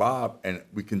listening to Bob, and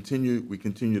we continue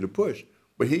to push.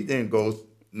 But he then goes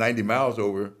 90 miles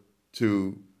over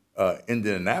to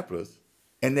Indianapolis,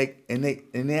 and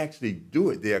they actually do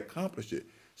it. They accomplish it.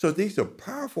 So these are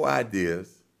powerful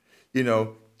ideas. You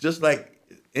know, just like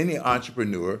any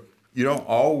entrepreneur, you don't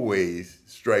always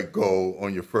strike gold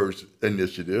on your first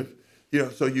initiative. You know,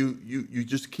 so you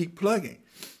just keep plugging,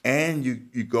 and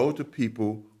you go to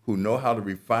people who know how to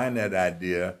refine that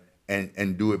idea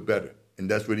and do it better.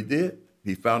 And that's what he did.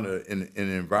 He found an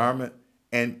environment,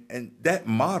 and that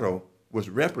model was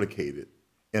replicated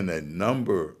in a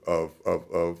number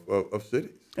of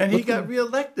cities. And he got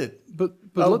reelected. But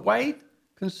a white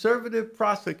conservative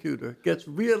prosecutor gets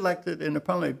reelected in a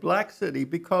primarily black city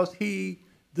because he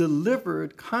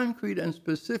delivered concrete and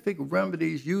specific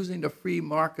remedies using the free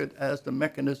market as the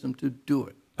mechanism to do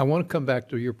it. I want to come back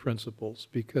to your principles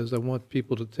because I want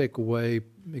people to take away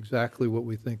exactly what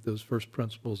we think those first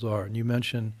principles are. And you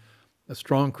mentioned a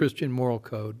strong Christian moral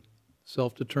code,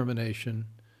 self-determination,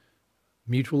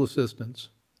 mutual assistance,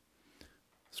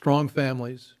 strong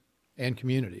families and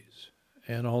communities.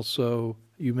 And also,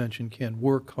 you mentioned, Ken,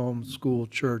 work, home, school,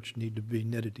 church need to be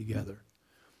knitted together.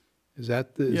 Is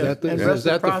that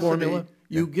the formula?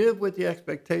 You give with the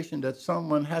expectation that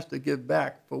someone has to give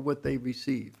back for what they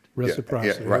received.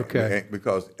 Reciprocity, right. Okay.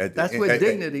 Because that's where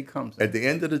dignity comes in. At the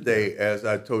end of the day, as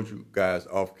I told you guys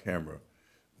off camera,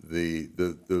 the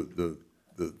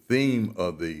theme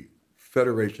of the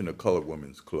Federation of Colored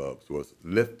Women's Clubs was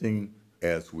lifting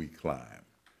as we climb.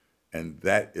 And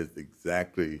that is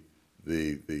exactly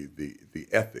the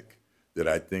ethic that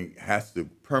I think has to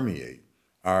permeate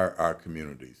our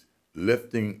communities,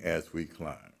 lifting as we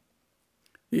climb.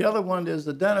 The other one is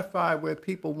identify where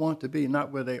people want to be,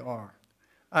 not where they are.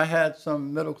 I had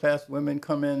some middle-class women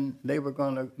come in. They were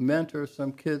going to mentor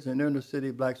some kids in inner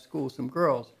city black schools, some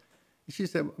girls. She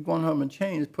said, I'm going home and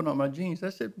change, put on my jeans. I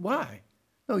said, why?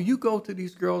 No, you go to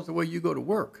these girls the way you go to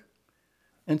work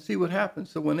and see what happens.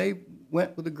 So when they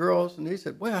went with the girls and they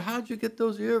said, well, how'd you get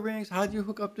those earrings? How'd you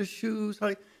hook up the shoes?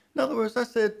 In other words, I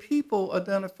said, people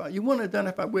identify. You want to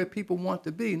identify where people want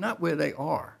to be, not where they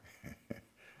are.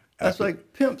 That's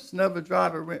like pimps never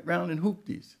drive around in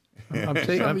hoopties. I'm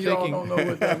y'all don't know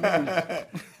what that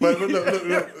means. But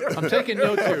look. I'm taking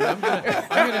notes here.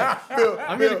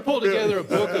 I'm gonna pull together a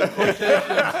book of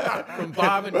quotations from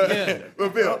Bob and Ken.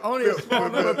 But Bill, only a small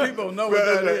number of people know what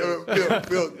that is.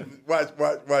 Bill,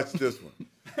 watch this one.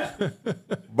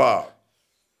 Bob,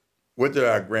 what did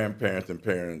our grandparents and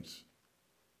parents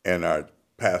and our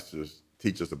pastors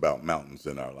teach us about mountains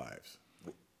in our lives?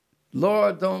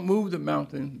 Lord, don't move the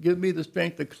mountain. Give me the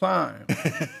strength to climb.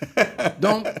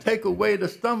 Don't take away the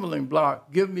stumbling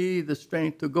block. Give me the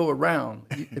strength to go around.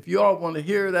 If you all want to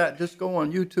hear that, just go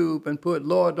on YouTube and put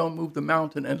Lord, don't move the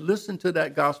mountain and listen to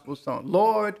that gospel song.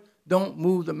 Lord, don't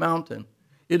move the mountain.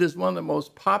 It is one of the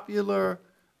most popular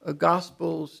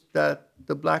gospels that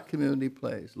the black community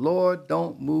plays. Lord,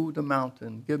 don't move the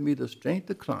mountain. Give me the strength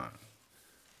to climb.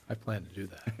 I plan to do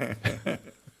that.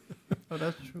 Oh,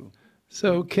 that's true.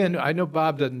 So, Ken, I know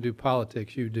Bob doesn't do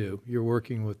politics. You do. You're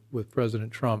working with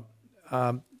President Trump.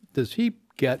 Does he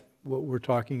get what we're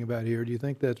talking about here? Do you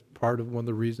think that's part of one of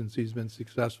the reasons he's been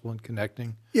successful in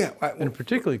connecting? Yeah. And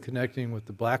particularly connecting with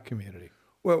the black community?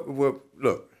 Well,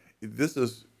 look, this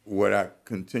is what I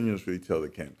continuously tell the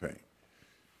campaign.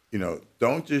 You know,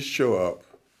 don't just show up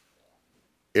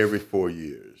every 4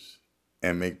 years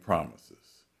and make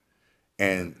promises.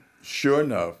 And sure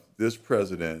enough, this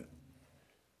president,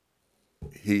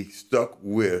 he stuck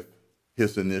with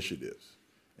his initiatives.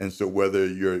 And so whether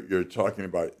you're talking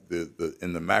about the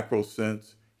in the macro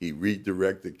sense, he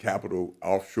redirected capital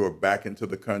offshore back into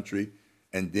the country,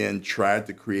 and then has tried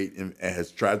to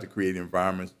create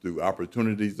environments through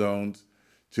opportunity zones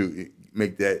to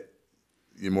make that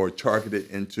more targeted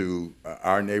into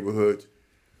our neighborhoods.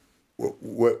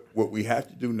 What we have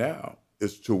to do now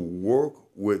is to work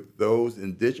with those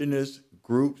indigenous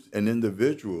groups and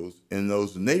individuals in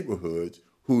those neighborhoods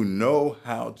who know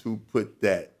how to put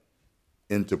that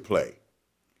into play.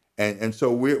 And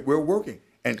so we're working.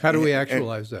 And how do we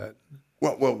actualize that?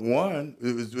 Well, one,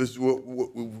 it was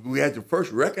we had to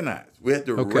first recognize. We had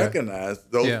to recognize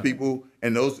those people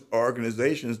and those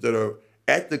organizations that are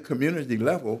at the community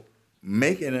level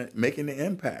making an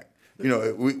impact. You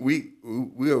know,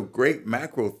 we are great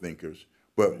macro thinkers,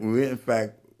 but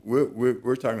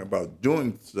we're talking about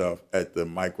doing stuff at the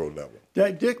micro level.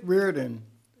 Dick Riordan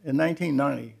in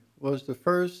 1990 was the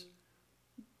first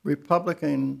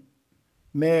Republican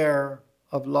mayor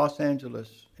of Los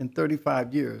Angeles in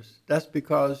 35 years. That's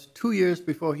because 2 years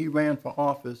before he ran for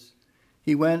office,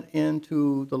 he went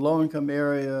into the low-income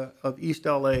area of East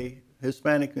LA,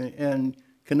 Hispanic, and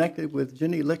connected with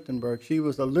Jenny Lichtenberg. She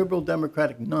was a liberal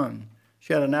Democratic nun.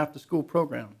 She had an after-school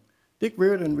program. Dick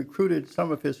Riordan recruited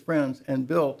some of his friends and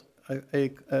built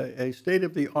a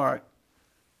state-of-the-art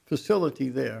facility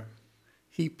there.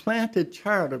 He planted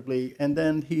charitably, and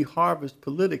then he harvested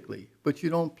politically, but you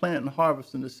don't plant and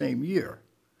harvest in the same year.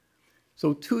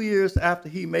 So 2 years after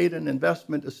he made an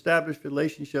investment, established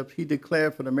relationships, he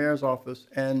declared for the mayor's office,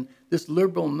 and this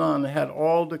liberal nun had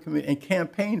all the community and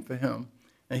campaigned for him,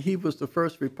 and he was the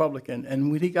first Republican.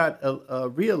 And when he got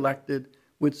reelected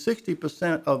with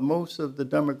 60% of most of the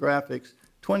demographics,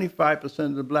 25%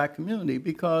 of the black community,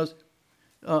 because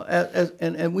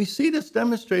and we see this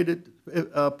demonstrated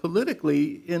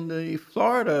politically in the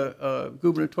Florida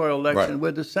gubernatorial election,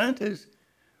 where DeSantis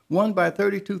won by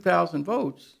 32,000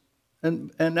 votes.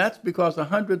 And that's because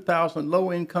 100,000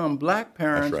 low-income black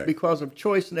parents, because of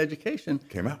choice in education,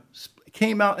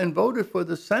 came out and voted for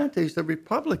DeSantis, the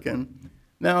Republican.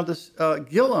 Now, this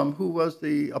Gillum, who was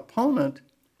the opponent,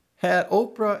 had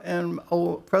Oprah and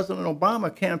President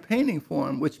Obama campaigning for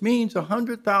him, which means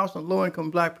 100,000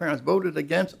 low-income black parents voted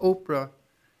against Oprah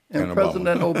and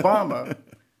President Obama,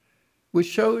 which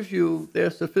shows you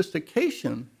their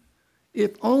sophistication.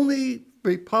 If only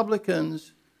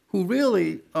Republicans who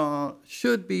really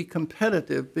should be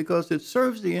competitive, because it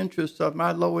serves the interests of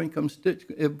my low-income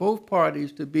if both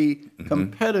parties to be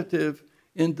competitive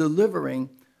in delivering.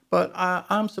 But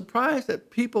I'm surprised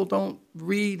that people don't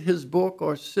read his book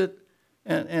or sit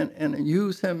and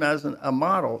use him as a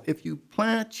model. If you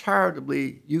plant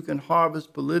charitably, you can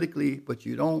harvest politically, but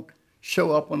you don't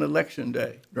show up on election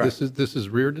day. Right. This is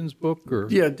Riordan's book, or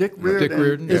Dick Riordan. Dick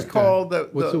Riordan? It's called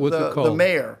what's it called? The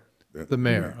Mayor. The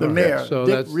Mayor. The Mayor. So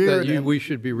Dick Riordan, we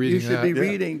should be reading that. You should be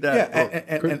reading that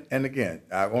book. And again,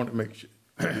 I want to make sure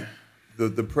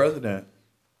the president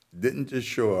didn't just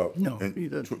show up in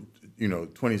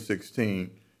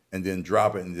 2016 and then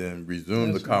drop it and then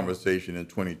resume the conversation in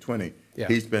 2020. Yeah.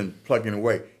 He's been plugging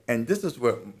away. And this is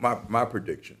what my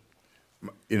prediction.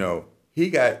 You know, he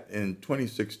got in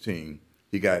 2016,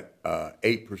 he got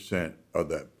 8% of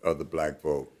the black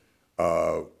vote.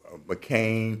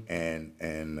 McCain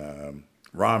and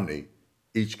Romney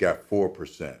each got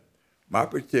 4%. My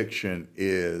prediction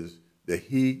is that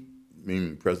he,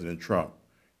 meaning President Trump,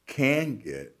 can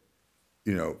get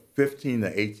 15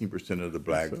 to 18% of the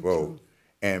black vote.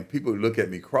 And people look at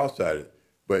me cross-eyed,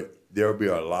 but there will be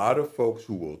a lot of folks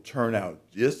who will turn out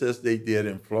just as they did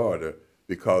in Florida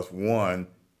because, one,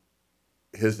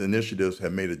 his initiatives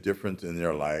have made a difference in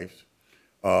their lives,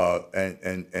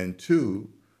 and two,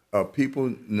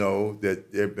 people know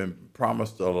that they've been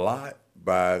promised a lot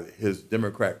by his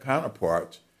Democrat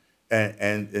counterparts, and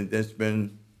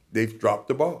they've dropped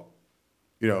the ball,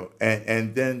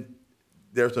 and then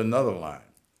there's another line.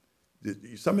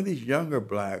 Some of these younger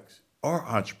blacks are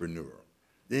entrepreneurial.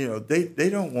 They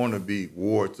don't want to be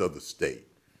wards of the state.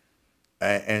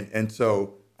 And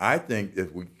so I think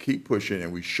if we keep pushing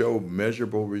and we show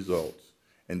measurable results,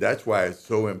 and that's why it's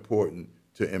so important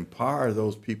to empower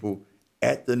those people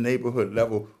at the neighborhood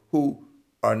level who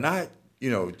are not,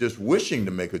 just wishing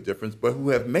to make a difference, but who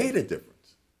have made a difference.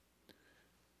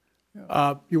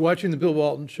 You're watching the Bill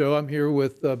Walton Show. I'm here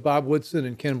with Bob Woodson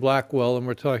and Ken Blackwell, and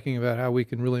we're talking about how we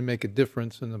can really make a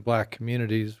difference in the black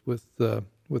communities with the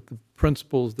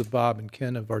principles that Bob and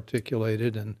Ken have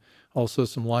articulated, and also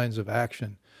some lines of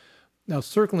action. Now,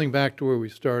 circling back to where we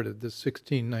started, this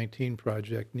 1619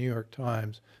 project, New York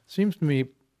Times, seems to me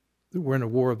that we're in a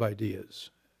war of ideas.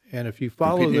 And if you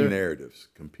follow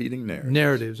competing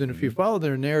narratives, and if you follow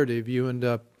their narrative, you end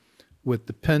up with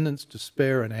dependence,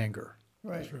 despair, and anger.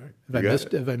 Right. That's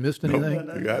right. Have I missed anything?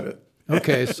 Nope, you got it.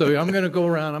 Okay, so I'm going to go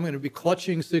around. I'm going to be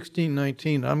clutching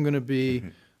 1619. I'm going to be,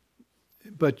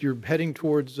 but you're heading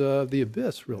towards the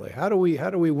abyss, really. How do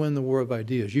we win the war of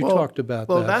ideas? You talked about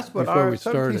that. Well, that's what before our we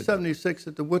started. 1776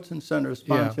 at the Woodson Center is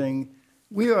sponsoring. Yeah.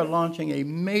 We are launching a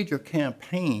major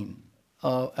campaign,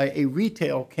 a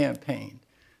retail campaign.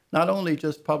 Not only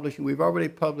just publishing, we've already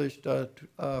published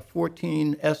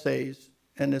 14 essays,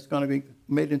 and it's going to be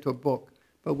made into a book.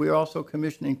 But we're also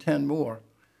commissioning 10 more.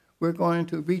 We're going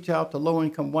to reach out to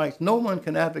low-income whites. No one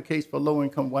can advocate for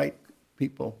low-income white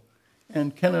people.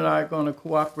 And Ken and I are going to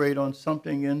cooperate on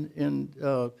something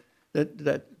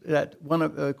that one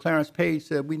of Clarence Page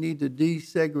said we need to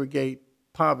desegregate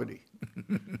poverty.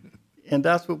 And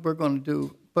that's what we're going to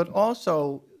do. But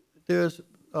also, there's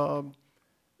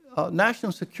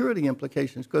national security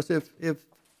implications, because if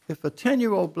a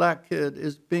 10-year-old black kid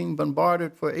is being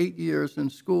bombarded for 8 years in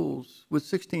schools with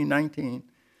 1619,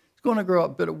 it's going to grow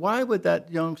up bitter. Why would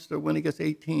that youngster, when he gets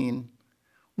 18,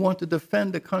 want to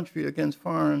defend the country against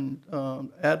foreign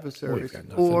adversaries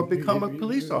or become a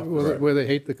police officer? Where they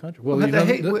hate the country. Well,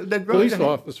 police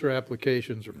officer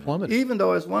applications are plummeting. Even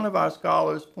though, as one of our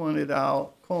scholars pointed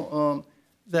out,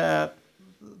 that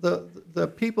the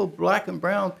people, black and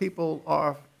brown people,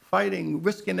 are fighting,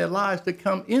 risking their lives to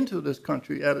come into this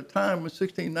country at a time when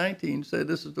 1619 said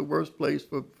this is the worst place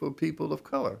for people of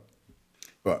color.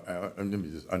 Well, let me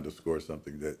just underscore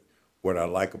something, that what I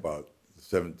like about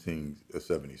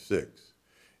 1776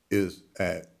 is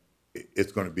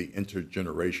it's going to be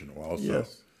intergenerational also.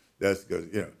 Yes. That's because,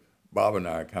 Bob and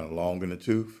I are kind of long in the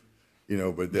tooth,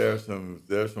 but there's some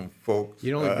folks.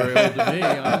 You don't look very old to me.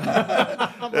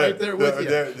 I'm right there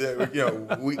with you.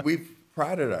 We've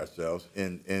prided ourselves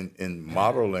in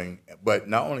modeling, but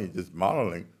not only just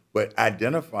modeling, but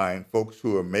identifying folks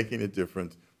who are making a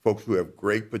difference, folks who have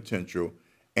great potential,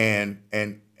 and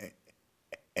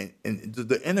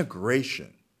the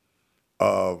integration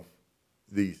of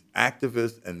these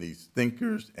activists and these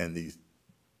thinkers and these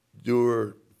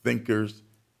doer thinkers,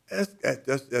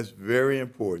 that's very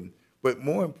important. But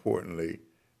more importantly,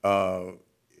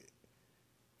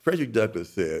 Frederick Douglass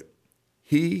said,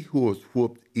 "He who is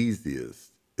whooped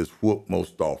easiest is whooped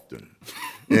most often."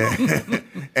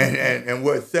 and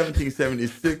what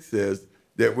 1776 says,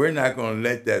 that we're not going to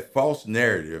let that false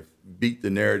narrative beat the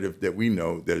narrative that we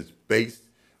know, that is based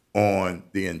on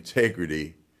the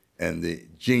integrity and the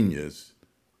genius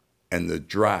and the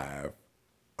drive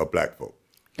of black folk.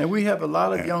 And we have a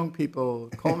lot of young people.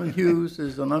 Coleman Hughes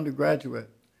is an undergraduate,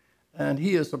 and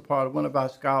he is a part of one of our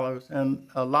scholars, and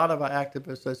a lot of our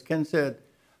activists. As Ken said,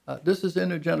 this is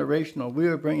intergenerational. We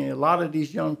are bringing a lot of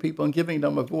these young people and giving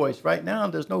them a voice. Right now,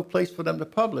 there's no place for them to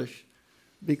publish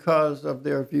because of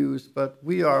their views, but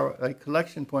we are a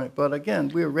collection point. But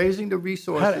again, we're raising the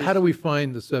resources. How do we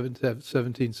find the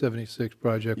 1776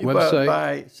 project website?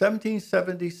 By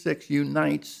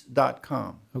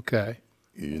 1776unites.com. Okay.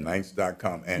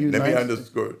 Unites.com. And let me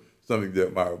underscore something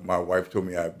that my wife told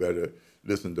me I better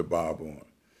listen to Bob on.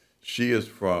 She is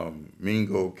from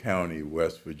Mingo County,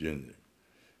 West Virginia.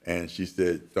 And she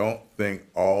said, don't think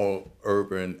all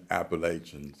urban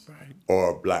Appalachians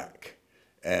are black.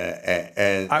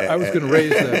 I was going to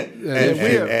raise that.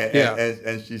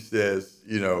 And she says,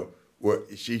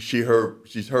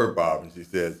 she's heard Bob, and she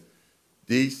says,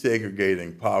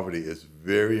 desegregating poverty is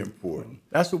very important.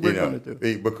 That's what we're going to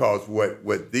do. Because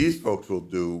what these folks will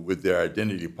do with their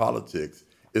identity politics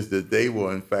is that they will,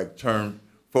 in fact, turn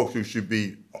folks who should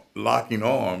be locking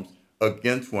arms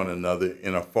against one another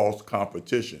in a false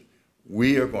competition.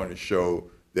 We are going to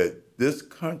show that this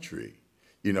country,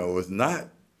 is not,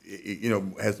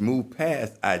 has moved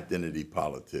past identity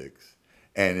politics.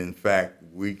 And in fact,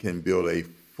 we can build a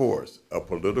force, a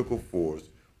political force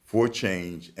for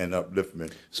change and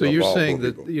upliftment. So you're saying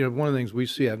that, one of the things we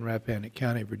see out in Rappahannock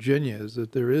County, Virginia, is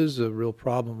that there is a real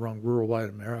problem around rural white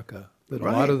America, that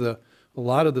a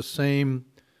lot of the same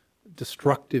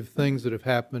destructive things that have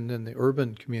happened in the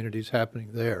urban communities happening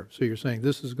there. So you're saying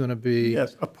this is going to be a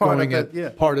part of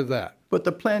that. Part of that. But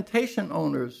the plantation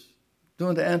owners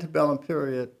during the antebellum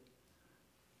period,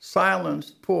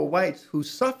 silenced poor whites who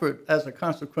suffered as a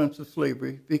consequence of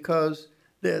slavery because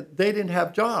they didn't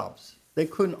have jobs. They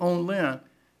couldn't own land.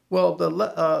 Well, the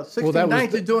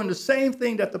 1690s doing the same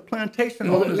thing that the plantation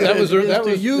owners did,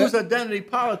 to use identity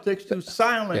politics to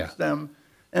silence them.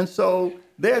 And so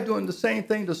they're doing the same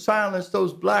thing to silence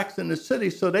those blacks in the city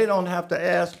so they don't have to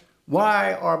ask,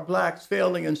 why are blacks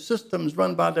failing in systems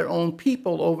run by their own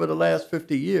people over the last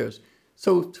 50 years?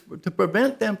 So to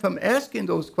prevent them from asking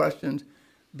those questions,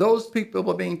 those people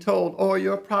were being told, oh,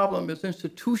 your problem is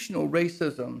institutional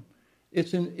racism.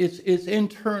 It's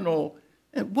internal.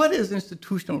 And what is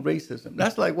institutional racism?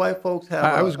 That's like white folks have.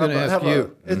 I was going to ask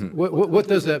you, what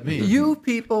does that mean? You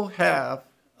people have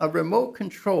a remote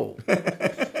control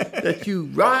that you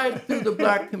ride through the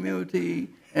black community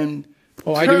and.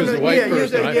 Oh, I do as a white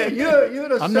person. You're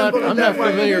the I'm symbol not of that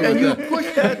familiar white, with and that. you push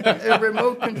that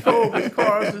remote control, which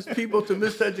causes people to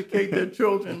miseducate their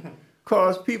children,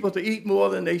 cause people to eat more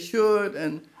than they should,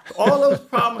 and all those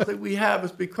problems that we have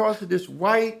is because of this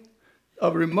white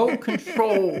remote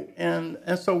control, and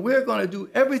so we're going to do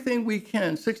everything we can,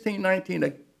 1619,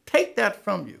 to take that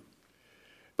from you.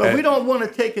 But we don't want to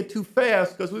take it too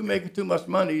fast because we're making too much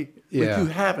money with you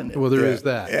having it. Well, there is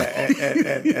that. And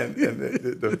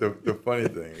the funny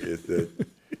thing is that,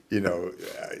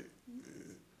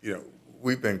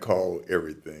 we've been called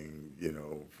everything,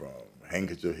 from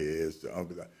handkerchief heads to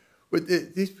Uncle. But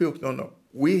these people don't know.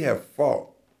 We have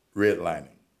fought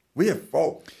redlining. We have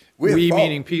fought. We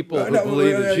meaning people who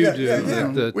believe as you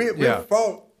do. We have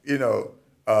fought,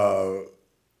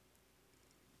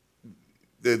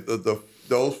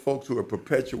 those folks who have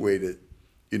perpetuated,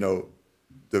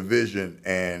 division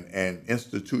and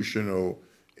institutional,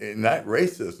 not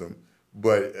racism,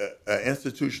 but an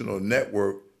institutional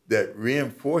network that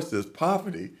reinforces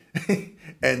poverty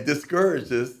and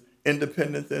discourages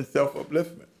independence and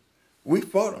self-upliftment. We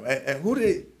fought them, and who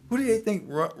do they think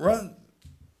run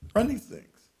these things?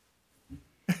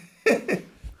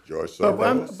 George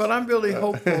Soros. But I'm really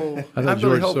hopeful.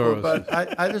 But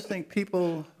I just think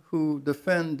people who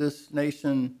defend this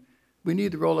nation, we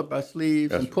need to roll up our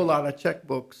sleeves and pull out our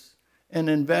checkbooks and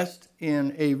invest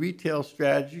in a retail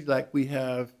strategy like we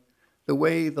have, the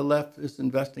way the left is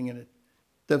investing in it.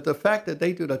 The fact that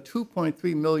they did a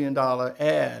 $2.3 million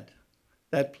ad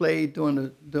that played during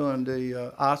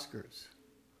the Oscars,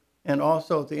 and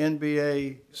also the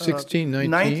NBA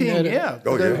 1619. Yeah.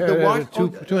 Oh, yeah.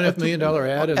 $2.5 million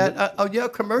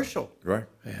ad. Commercial. Right.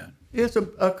 Yeah. It's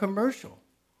a commercial.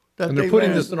 And they're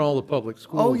putting this in all the public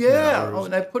schools. Oh, yeah.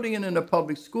 And they're putting it in the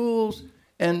public schools.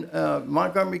 And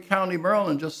Montgomery County,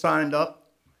 Maryland just signed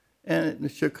up. And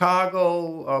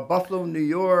Chicago, Buffalo, New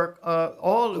York,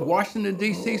 all the Washington,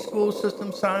 D.C. school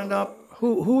system signed up.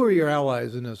 Who are your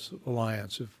allies in this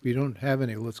alliance? If we don't have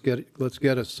any, let's get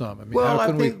us some. I mean, well, how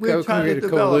can I think we're trying to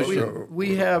develop.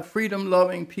 We have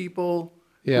freedom-loving people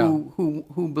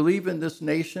who believe in this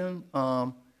nation.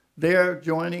 They're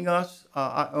joining us.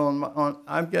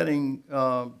 I'm getting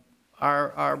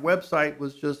our website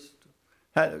was just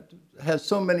has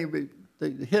so many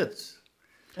hits.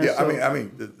 And I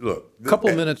mean, look. A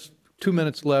couple minutes, 2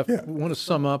 minutes left. Yeah. We want to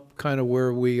sum up kind of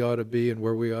where we ought to be and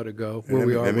where we ought to go. Where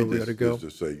we ought to go.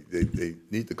 Just to say, they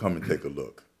need to come and take a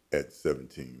look at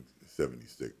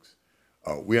 1776.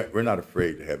 We're not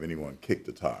afraid to have anyone kick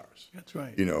the tires. That's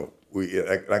right. We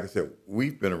like I said,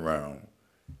 we've been around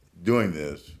doing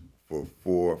this for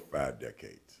 4 or 5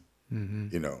 decades.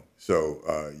 Mm-hmm.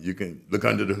 So you can look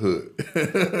under the hood,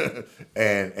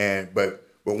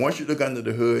 but once you look under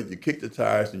the hood, you kick the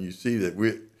tires and you see that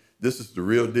this is the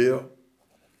real deal.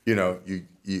 You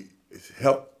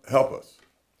help us.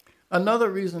 Another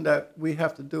reason that we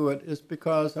have to do it is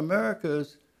because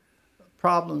America's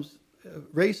problems,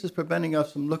 race is preventing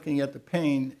us from looking at the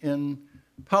pain. In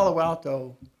Palo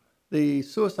Alto, the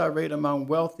suicide rate among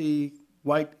wealthy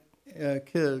white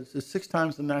kids is 6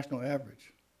 times the national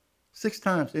average. 6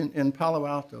 times in Palo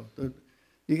Alto.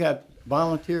 You got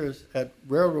volunteers at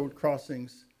railroad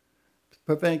crossings to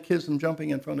prevent kids from jumping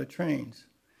in front of trains.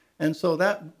 And so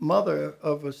that mother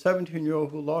of a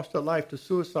 17-year-old who lost her life to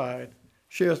suicide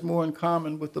shares more in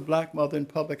common with the black mother in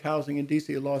public housing in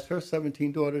D.C. who lost her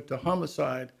 17 daughter to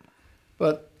homicide.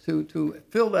 But to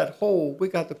fill that hole, we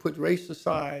got to put race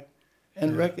aside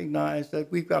and recognize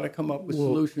that we've got to come up with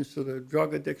solutions to the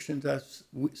drug addictions that's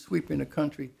sweeping the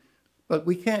country. But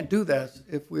we can't do that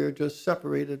if we're just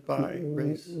separated by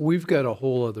race. We've got a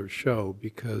whole other show,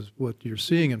 because what you're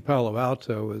seeing in Palo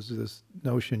Alto is this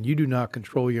notion you do not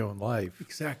control your own life.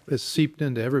 Exactly. It's seeped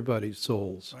into everybody's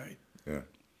souls. Right. Yeah.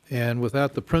 And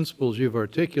without the principles you've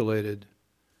articulated.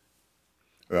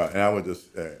 And I would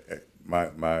just my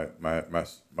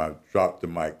drop the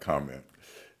mic comment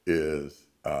is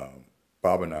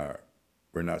Bob and I,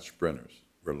 we're not sprinters.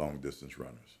 We're long distance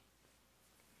runners.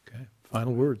 Okay.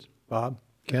 Final words. Bob,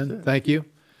 Ken, thank you.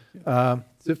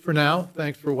 That's it for now.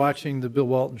 Thanks for watching The Bill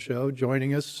Walton Show,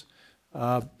 joining us.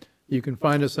 You can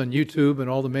find us on YouTube and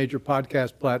all the major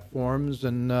podcast platforms,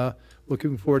 and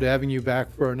looking forward to having you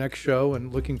back for our next show,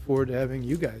 and looking forward to having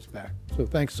you guys back. So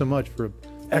thanks so much for an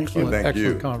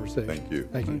excellent conversation. Thank you.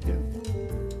 Thank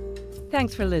you.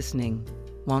 Thanks for listening.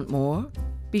 Want more?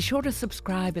 Be sure to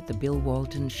subscribe at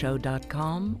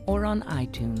thebillwaltonshow.com or on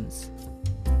iTunes.